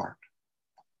my heart.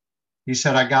 He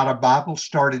said, I got a Bible,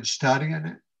 started studying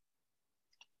it.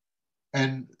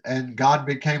 And God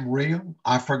became real.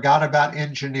 I forgot about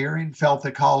engineering, felt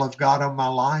the call of God on my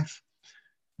life,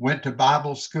 went to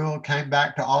Bible school, came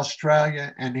back to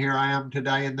Australia, and here I am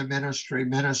today in the ministry,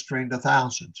 ministering to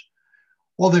thousands.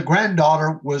 Well, the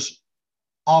granddaughter was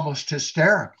almost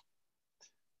hysterical,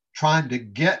 trying to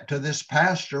get to this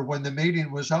pastor when the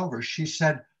meeting was over. She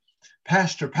said,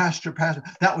 Pastor,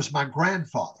 that was my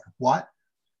grandfather. What?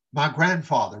 My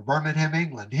grandfather, Birmingham,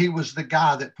 England. He was the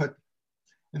guy that put.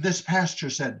 And this pastor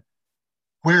said,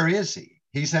 where is he?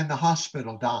 He's in the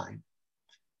hospital dying.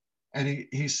 And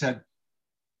he said,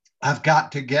 I've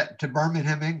got to get to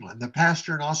Birmingham, England. The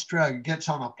pastor in Australia gets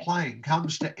on a plane,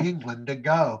 comes to England to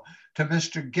go to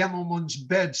Mr. Gimmelman's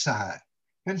bedside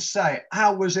and say,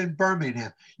 I was in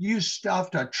Birmingham. You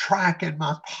stuffed a tract in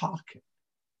my pocket.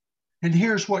 And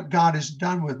here's what God has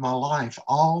done with my life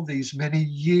all these many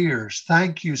years.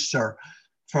 Thank you, sir,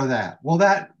 for that. Well,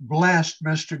 that blessed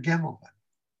Mr. Gimmelman.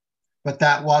 But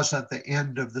that wasn't the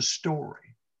end of the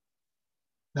story.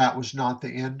 That was not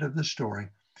the end of the story.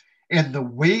 In the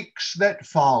weeks that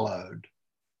followed,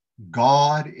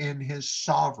 God in his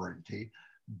sovereignty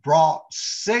brought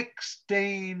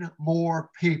 16 more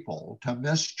people to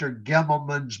Mr.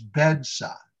 Gimmelman's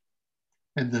bedside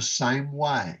in the same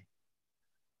way.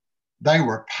 They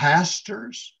were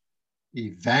pastors,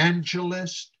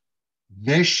 evangelists,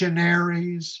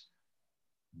 missionaries,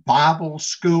 Bible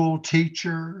school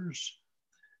teachers,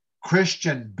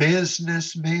 Christian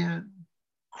businessmen,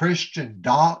 Christian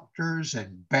doctors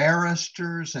and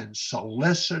barristers and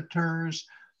solicitors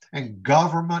and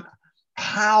government,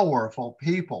 powerful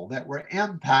people that were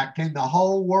impacting the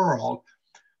whole world,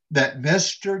 that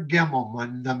Mr.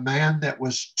 Gimmelman, the man that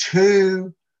was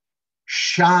too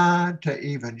shy to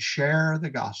even share the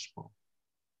gospel,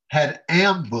 had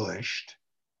ambushed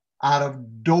out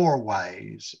of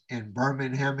doorways in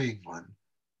Birmingham, England,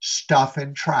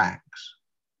 stuffing tracts.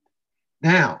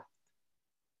 Now,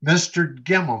 Mr.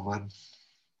 Gimmelman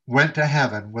went to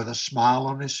heaven with a smile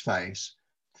on his face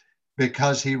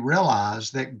because he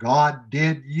realized that God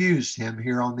did use him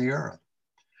here on the earth.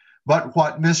 But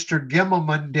what Mr.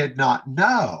 Gimmelman did not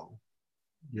know,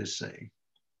 you see,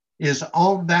 is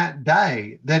on that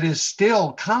day that is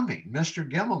still coming. Mr.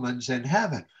 Gimmelman's in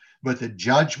heaven, but the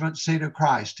judgment seat of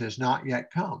Christ has not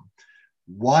yet come.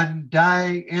 One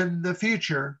day in the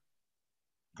future,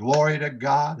 glory to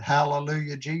God,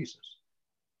 hallelujah, Jesus,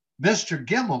 Mr.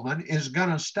 Gimmelman is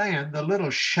going to stand, the little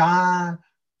shy,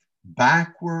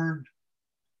 backward,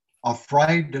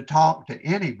 afraid to talk to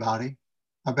anybody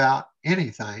about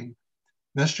anything.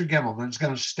 Mr. Gimmelman's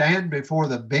going to stand before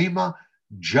the Bema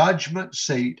judgment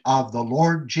seat of the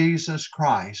Lord Jesus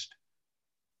Christ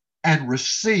and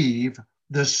receive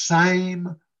the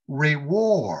same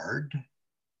reward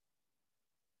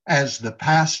as the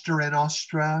pastor in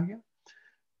Australia,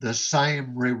 the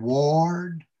same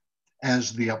reward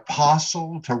as the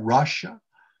apostle to Russia,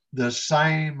 the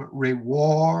same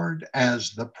reward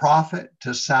as the prophet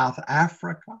to South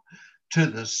Africa, to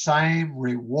the same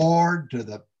reward to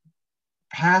the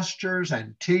pastors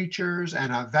and teachers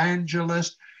and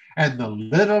evangelists, and the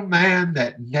little man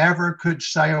that never could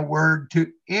say a word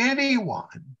to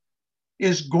anyone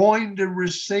is going to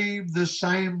receive the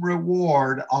same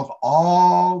reward of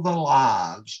all the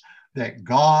lives that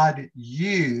God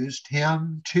used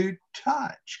him to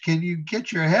touch. Can you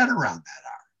get your head around that,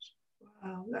 Iris?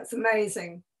 Wow, that's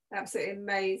amazing. Absolutely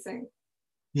amazing.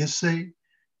 You see?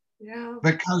 Yeah.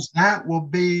 Because that will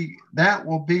be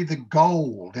the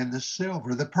gold and the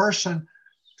silver. The person,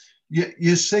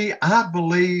 you see, I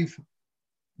believe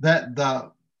that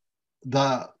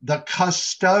the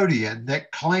custodian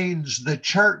that cleans the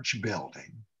church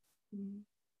building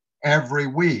every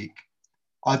week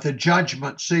at the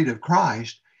judgment seat of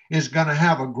Christ is going to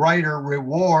have a greater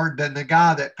reward than the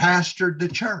guy that pastored the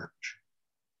church.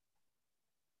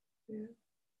 Yeah.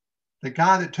 The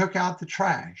guy that took out the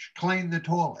trash, cleaned the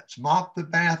toilets, mopped the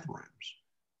bathrooms,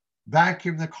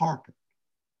 vacuumed the carpet,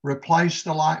 replaced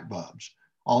the light bulbs,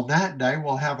 on that day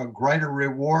will have a greater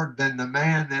reward than the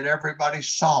man that everybody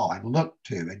saw and looked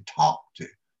to and talked to.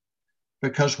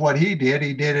 Because what he did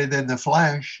it in the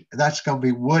flesh. That's going to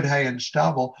be wood, hay, and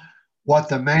stubble. What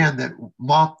the man that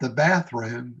mopped the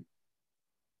bathroom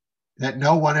that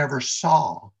no one ever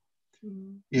saw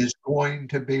is going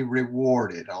to be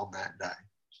rewarded on that day.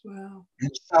 Wow.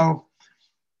 And so,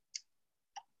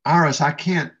 Iris, I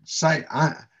can't say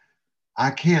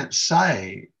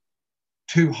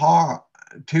too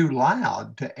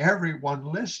loud to everyone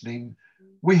listening.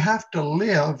 We have to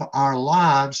live our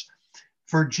lives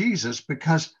for Jesus,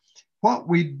 because what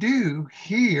we do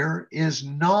here is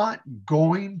not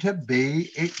going to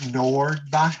be ignored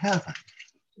by heaven.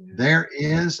 Yeah. There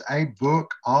is a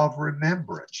book of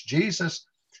remembrance. Jesus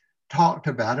talked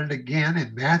about it again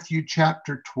in Matthew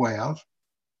chapter 12.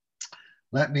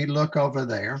 Let me look over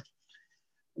there,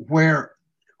 where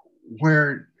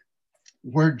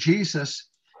Jesus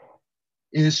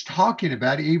is talking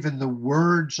about even the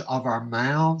words of our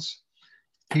mouths.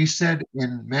 He said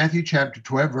in Matthew chapter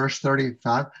 12, verse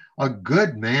 35, a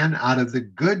good man out of the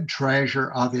good treasure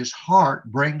of his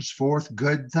heart brings forth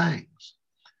good things,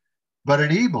 but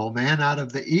an evil man out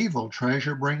of the evil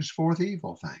treasure brings forth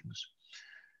evil things.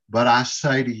 But I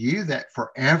say to you that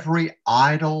for every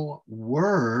idle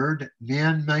word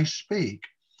men may speak,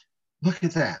 look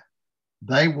at that,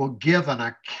 they will give an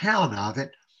account of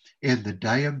it in the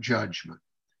day of judgment.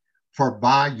 For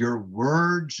by your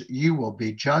words you will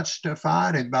be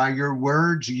justified, and by your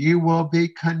words you will be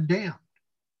condemned.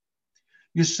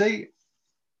 You see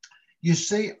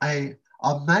a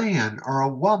man or a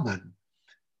woman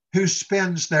who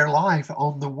spends their life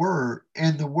on the word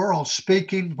in the world,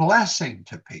 speaking blessing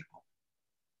to people,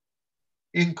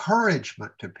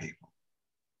 encouragement to people,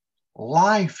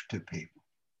 life to people,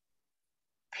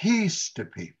 peace to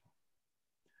people.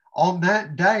 On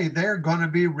that day, they're going to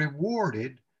be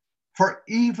rewarded for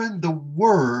even the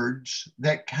words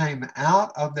that came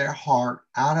out of their heart,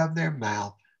 out of their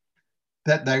mouth,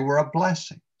 that they were a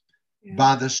blessing. Yeah.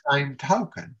 By the same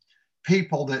token,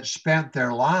 people that spent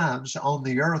their lives on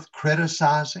the earth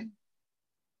criticizing,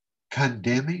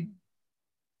 condemning,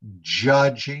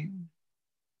 judging,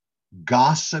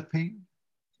 gossiping.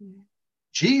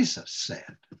 Jesus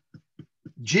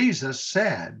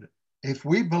said, if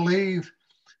we believe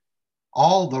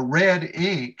all the red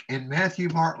ink in Matthew,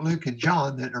 Mark, Luke, and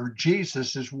John that are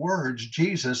Jesus's words,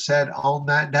 Jesus said on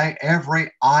that day,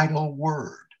 every idle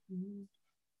word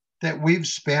that we've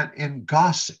spent in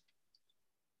gossip,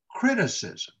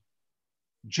 criticism,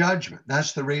 judgment.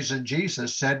 That's the reason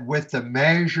Jesus said, with the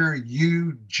measure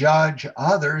you judge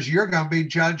others, you're going to be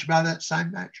judged by that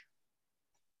same measure.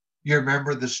 You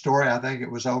remember the story, I think it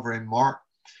was over in Mark,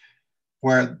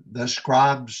 where the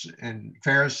scribes and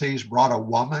Pharisees brought a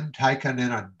woman taken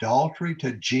in adultery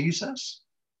to Jesus.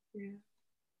 Yeah.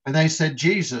 And they said,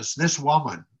 Jesus, this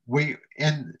woman, we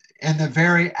in the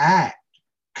very act,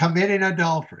 committing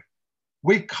adultery,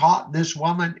 we caught this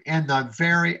woman in the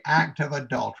very act of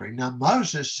adultery. Now,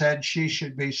 Moses said she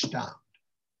should be stoned.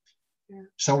 Yeah.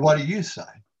 So what do you say?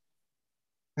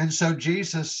 And so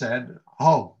Jesus said,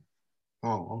 oh,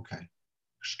 okay,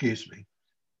 excuse me.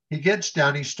 He gets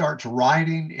down, he starts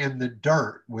writing in the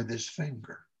dirt with his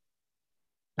finger.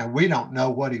 Now, we don't know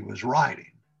what he was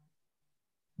writing,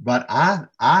 but I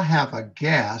have a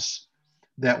guess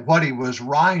that what he was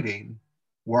writing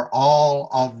were all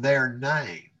of their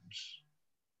names,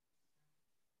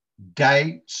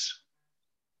 dates,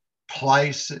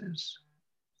 places,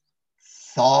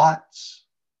 thoughts,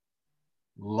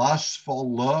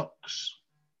 lustful looks,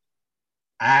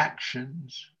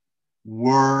 actions,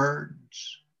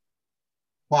 words.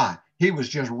 Why? He was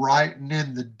just writing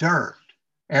in the dirt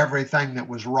everything that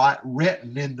was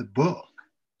written in the book.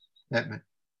 And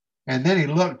then he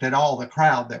looked at all the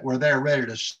crowd that were there ready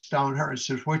to stone her and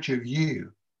says, which of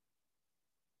you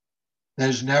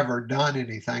has never done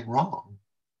anything wrong?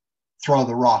 Throw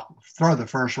the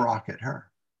first rock at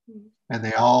her. Mm-hmm. And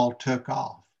they all took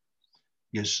off.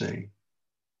 You see,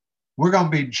 we're going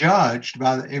to be judged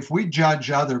if we judge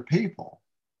other people,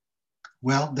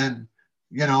 well, then,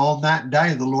 on that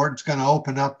day, the Lord's going to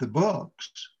open up the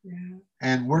books, yeah.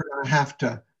 And we're going to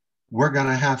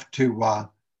have to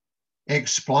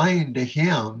explain to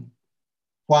him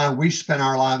why we spent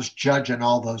our lives judging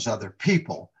all those other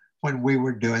people when we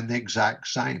were doing the exact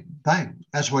same thing.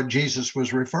 That's what Jesus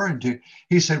was referring to.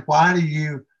 He said, why do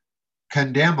you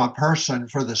condemn a person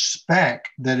for the speck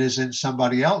that is in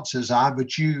somebody else's eye,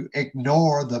 but you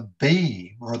ignore the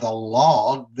beam or the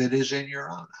log that is in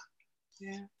your own eye?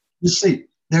 Yeah. You see,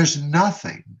 there's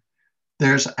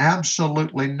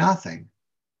absolutely nothing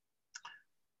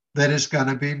that is going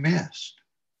to be missed.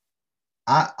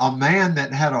 A man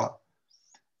that had an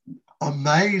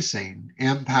amazing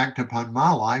impact upon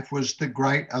my life was the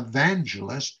great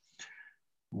evangelist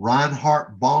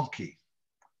Reinhard Bonnke.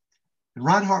 And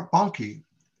Reinhard Bonnke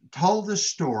told the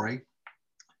story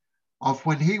of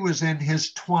when he was in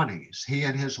his 20s. He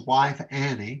and his wife,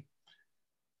 Annie,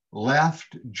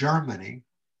 left Germany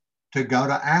to go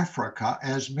to Africa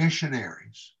as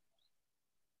missionaries.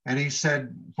 And he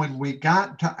said, when we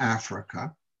got to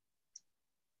Africa,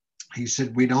 he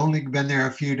said, we'd only been there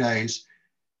a few days.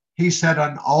 He said,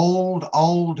 an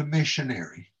old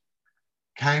missionary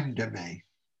came to me.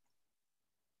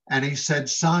 And he said,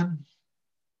 son,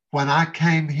 when I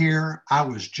came here, I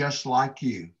was just like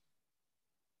you.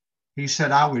 He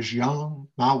said, I was young.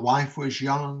 My wife was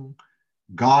young.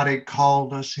 God had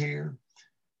called us here.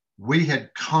 We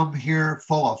had come here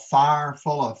full of fire,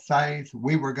 full of faith.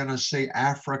 We were going to see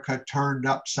Africa turned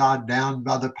upside down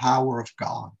by the power of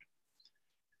God.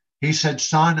 He said,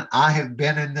 son, I have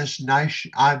been in this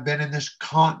nation, I've been in this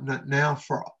continent now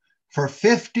for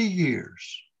 50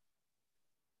 years.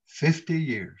 50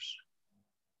 years.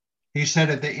 He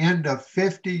said, at the end of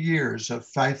 50 years of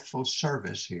faithful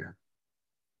service here,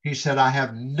 he said, I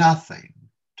have nothing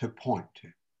to point to.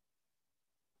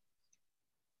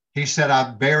 He said,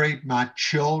 I've buried my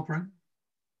children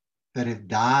that have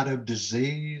died of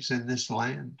disease in this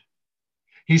land.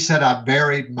 He said, I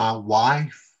buried my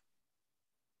wife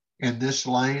in this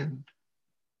land.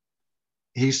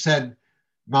 He said,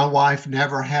 my wife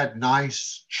never had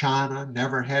nice china,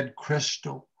 never had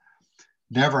crystal,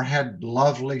 never had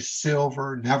lovely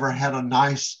silver, never had a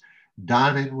nice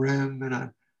dining room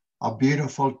and a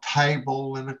beautiful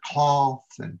table and a cloth,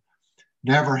 and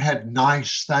never had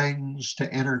nice things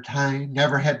to entertain,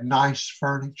 never had nice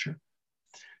furniture.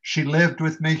 She lived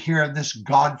with me here in this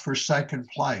God-forsaken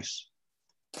place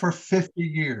for 50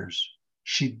 years.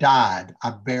 She died.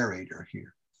 I buried her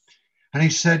here. And he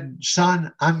said,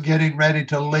 son, I'm getting ready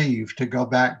to leave to go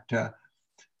back to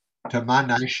my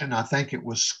nation. I think it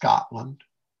was Scotland,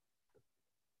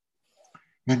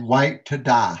 and wait to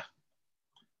die.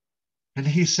 And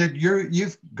he said,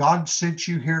 God sent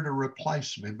you here to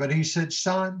replace me. But he said,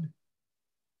 son,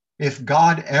 if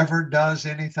God ever does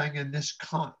anything in this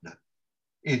continent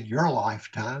in your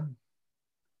lifetime,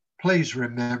 please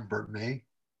remember me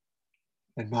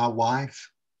and my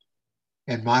wife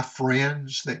and my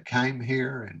friends that came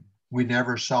here and we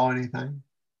never saw anything.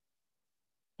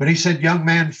 But he said, young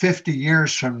man, 50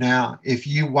 years from now, if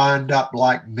you wind up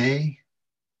like me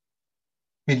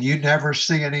and you never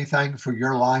see anything for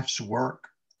your life's work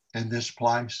in this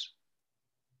place,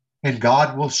 and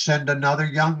God will send another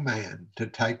young man to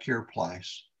take your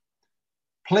place,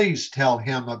 please tell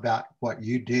him about what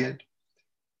you did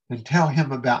and tell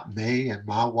him about me and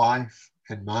my wife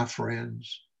and my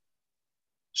friends,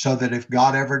 so that if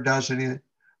God ever does anything.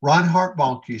 Reinhard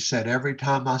Bonnke said, every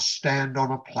time I stand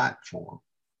on a platform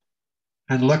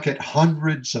and look at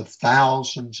hundreds of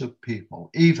thousands of people,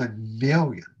 even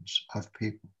millions of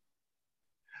people,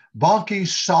 Bonnke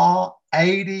saw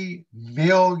 80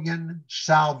 million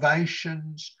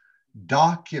salvations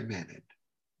documented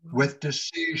with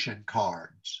decision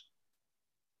cards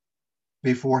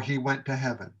before he went to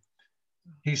heaven.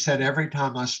 He said, every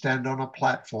time I stand on a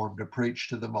platform to preach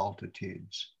to the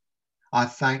multitudes, I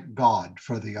thank God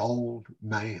for the old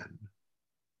man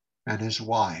and his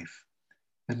wife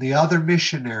and the other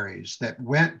missionaries that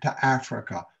went to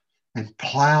Africa and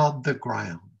plowed the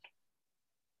ground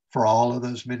for all of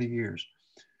those many years.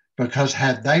 Because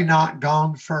had they not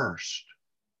gone first,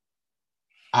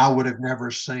 I would have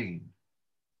never seen.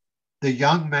 The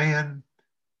young man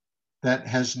that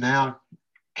has now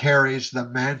carries the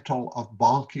mantle of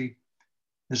Bonnke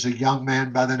is a young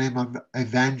man by the name of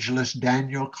Evangelist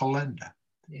Daniel Kalinda.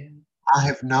 Yeah. I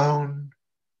have known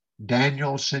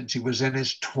Daniel since he was in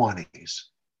his 20s.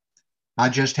 I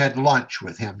just had lunch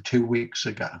with him 2 weeks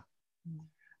ago.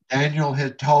 Daniel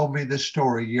had told me this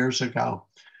story years ago,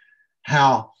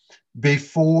 how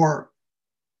before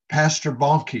Pastor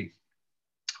Bonnke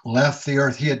left the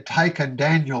earth, he had taken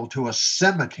Daniel to a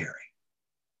cemetery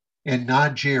in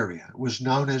Nigeria. It was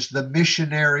known as the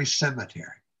Missionary Cemetery.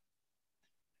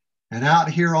 And out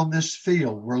here on this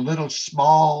field were little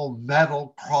small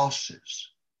metal crosses,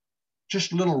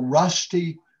 just little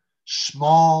rusty,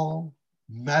 small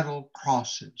metal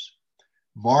crosses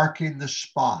marking the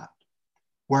spot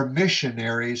where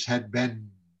missionaries had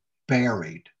been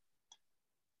buried.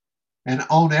 And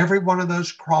on every one of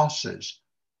those crosses,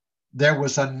 there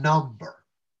was a number,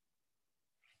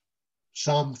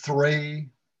 some 3,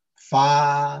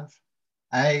 5,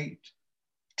 8,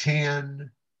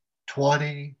 10,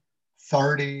 20,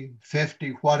 30, 50,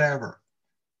 whatever.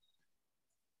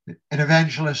 And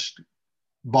Evangelist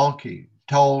Bonnke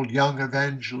told young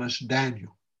Evangelist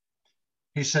Daniel,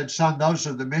 he said, son, those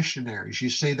are the missionaries. You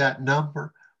see that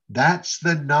number? That's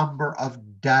the number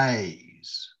of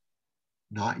days,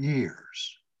 not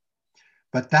years.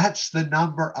 But that's the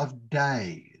number of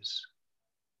days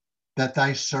that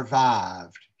they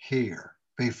survived here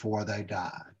before they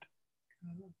died.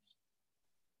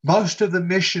 Most of the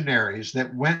missionaries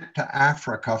that went to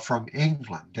Africa from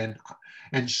England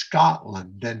and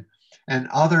Scotland and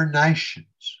other nations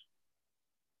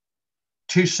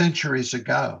 2 centuries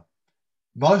ago,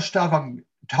 most of them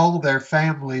told their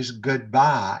families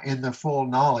goodbye in the full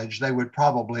knowledge they would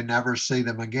probably never see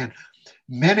them again.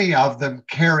 Many of them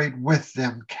carried with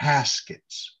them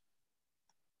caskets.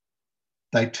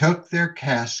 They took their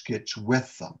caskets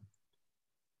with them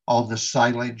on the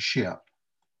sailing ship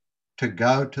to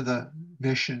go to the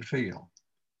mission field,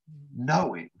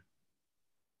 knowing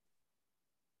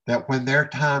that when their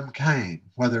time came,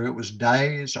 whether it was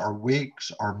days or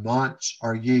weeks or months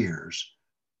or years,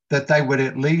 that they would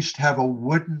at least have a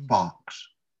wooden box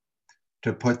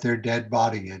to put their dead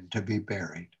body in to be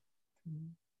buried.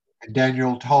 And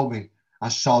Daniel told me, I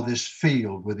saw this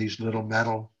field with these little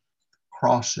metal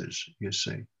crosses, you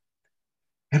see.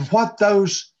 And what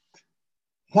those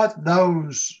what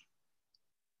those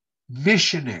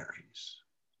missionaries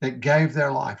that gave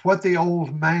their life, what the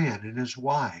old man and his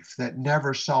wife that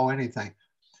never saw anything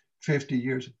 50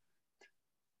 years.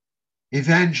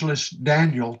 Evangelist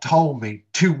Daniel told me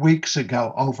 2 weeks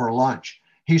ago over lunch,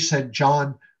 he said,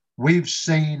 John, we've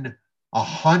seen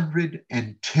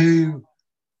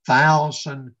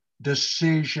 102,000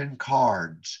 decision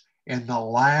cards in the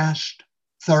last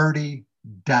 30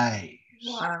 days.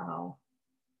 Wow.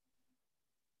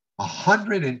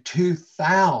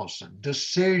 102,000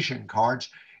 decision cards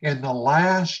in the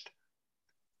last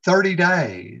 30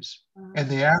 days in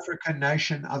the African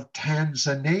nation of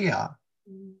Tanzania,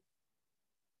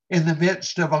 in the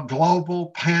midst of a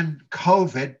global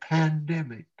COVID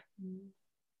pandemic.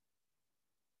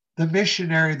 The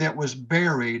missionary that was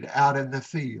buried out in the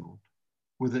field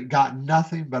with it got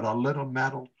nothing but a little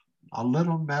metal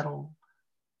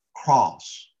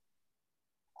cross.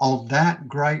 On that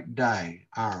great day,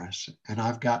 Iris, and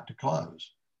I've got to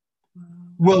close,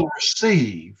 will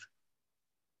receive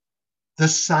the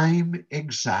same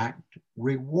exact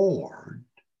reward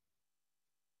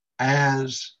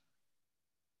as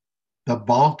the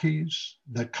Bonkies,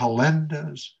 the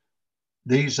Kalendas,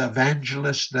 these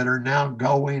evangelists that are now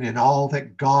going and all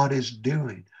that God is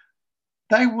doing.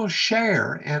 They will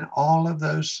share in all of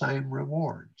those same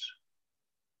rewards.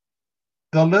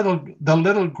 The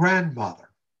little grandmother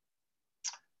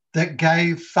that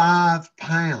gave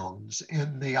 £5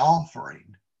 in the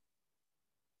offering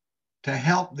to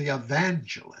help the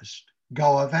evangelist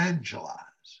go evangelize.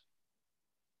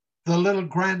 The little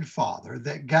grandfather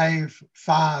that gave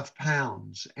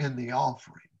 £5 in the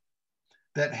offering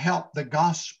that helped the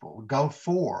gospel go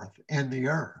forth in the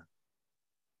earth.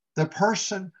 The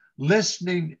person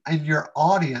listening in your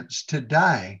audience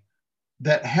today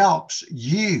that helps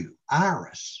you,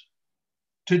 Iris,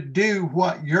 to do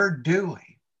what you're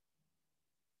doing.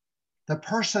 The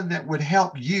person that would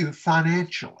help you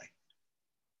financially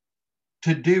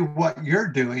to do what you're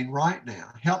doing right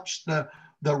now, helps the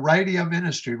radio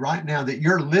ministry right now that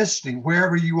you're listening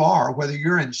wherever you are, whether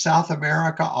you're in South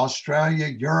America, Australia,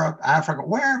 Europe, Africa,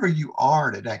 wherever you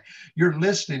are today, you're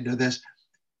listening to this.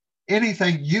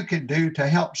 Anything you can do to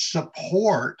help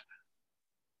support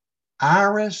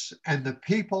Iris and the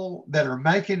people that are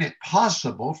making it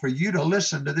possible for you to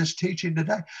listen to this teaching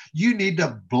today, you need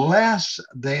to bless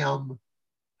them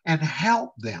and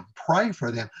help them, pray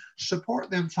for them,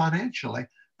 support them financially,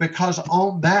 because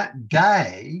on that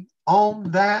day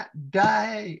of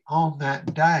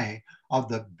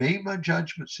the Bema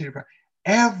Judgment Seat of Prayer,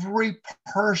 every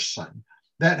person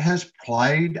that has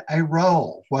played a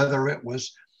role, whether it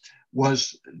was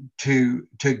to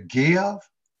give,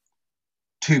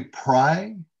 to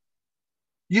pray.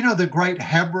 You know, the great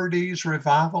Hebrides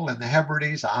revival in the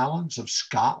Hebrides Islands of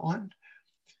Scotland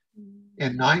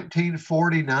in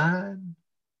 1949,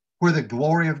 where the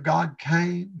glory of God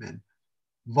came and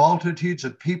multitudes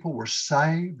of people were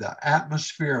saved. The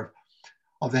atmosphere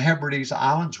of the Hebrides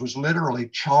Islands was literally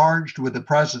charged with the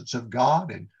presence of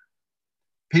God, and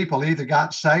people either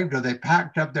got saved or they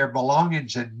packed up their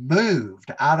belongings and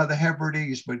moved out of the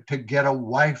Hebrides but to get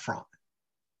away from it.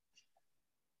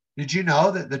 Did you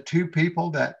know that the two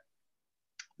people that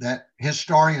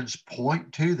historians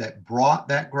point to that brought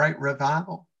that great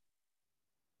revival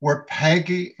were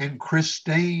Peggy and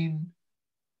Christine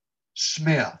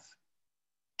Smith,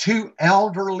 two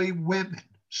elderly women,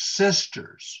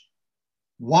 sisters.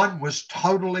 One was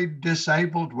totally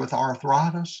disabled with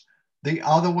arthritis. The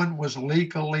other one was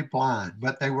legally blind,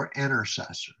 but they were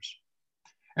intercessors.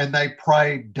 And they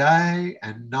prayed day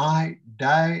and night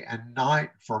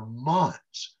for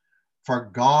months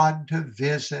for God to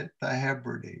visit the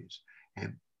Hebrides.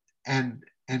 And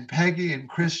Peggy and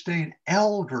Christine,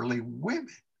 elderly women,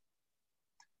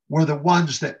 were the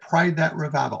ones that prayed that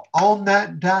revival. On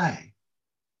that day,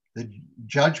 the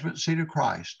judgment seat of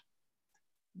Christ,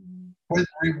 where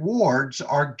the rewards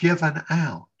are given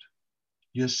out.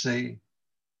 You see,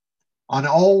 an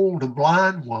old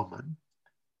blind woman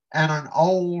and an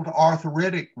old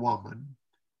arthritic woman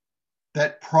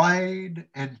that prayed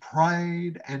and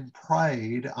prayed and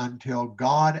prayed until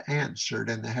God answered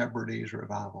in the Hebrides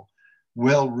revival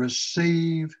will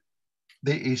receive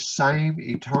the same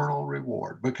eternal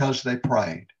reward because they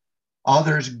prayed.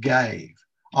 Others gave,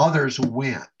 others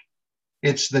went.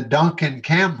 It's the Duncan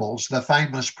Campbells, the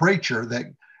famous preacher that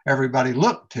everybody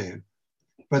looked to,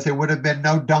 but there would have been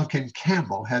no Duncan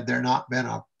Campbell had there not been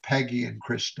a Peggy and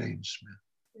Christine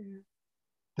Smith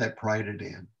that prayed it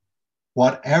in.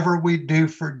 Whatever we do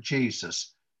for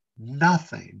Jesus,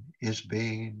 nothing is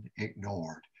being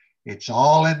ignored. It's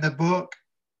all in the book,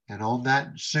 And on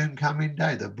that soon coming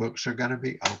day, the books are going to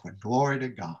be open. Glory to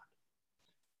God.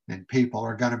 And people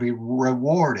are going to be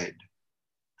rewarded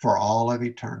for all of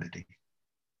eternity.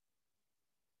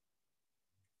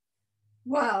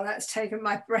 Wow, that's taken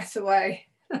my breath away.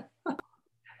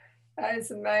 That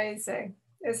is amazing.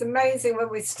 It's amazing when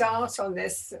we start on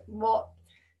this, what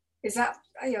is that,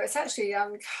 it's actually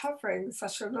uncovering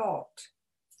such a lot.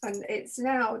 And it's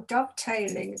now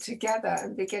dovetailing together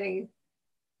and beginning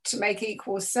to make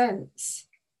equal sense.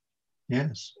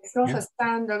 Yes. It's not a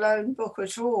standalone book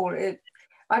at all.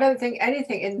 I don't think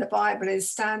anything in the Bible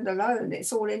is standalone.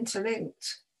 It's all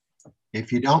interlinked.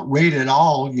 If you don't read it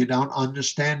all, you don't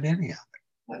understand any of it.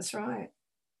 That's right.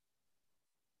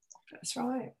 That's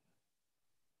right.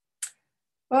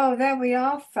 Well, there we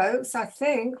are, folks. I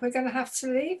think we're going to have to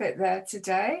leave it there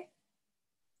today.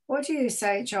 What do you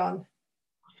say, John?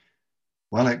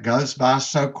 Well, it goes by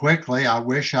so quickly. I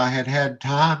wish I had had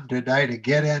time today to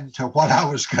get into what I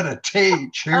was going to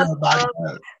teach. Here are my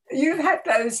notes. You've had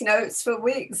those notes for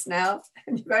weeks now.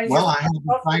 Well, I had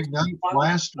the same notes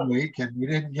last week, and we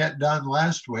didn't get done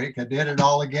last week. I did it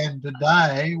all again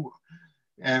today,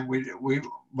 and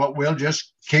but we'll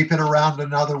just keep it around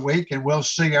another week, and we'll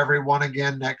see everyone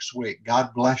again next week.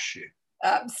 God bless you.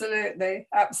 Absolutely,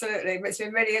 absolutely. But it's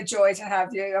been really a joy to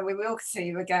have you, and we will see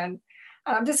you again.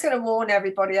 And I'm just going to warn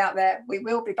everybody out there, we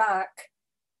will be back.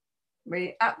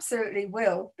 We absolutely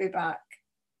will be back.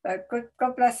 So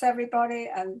God bless everybody,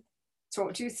 and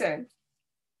talk to you soon.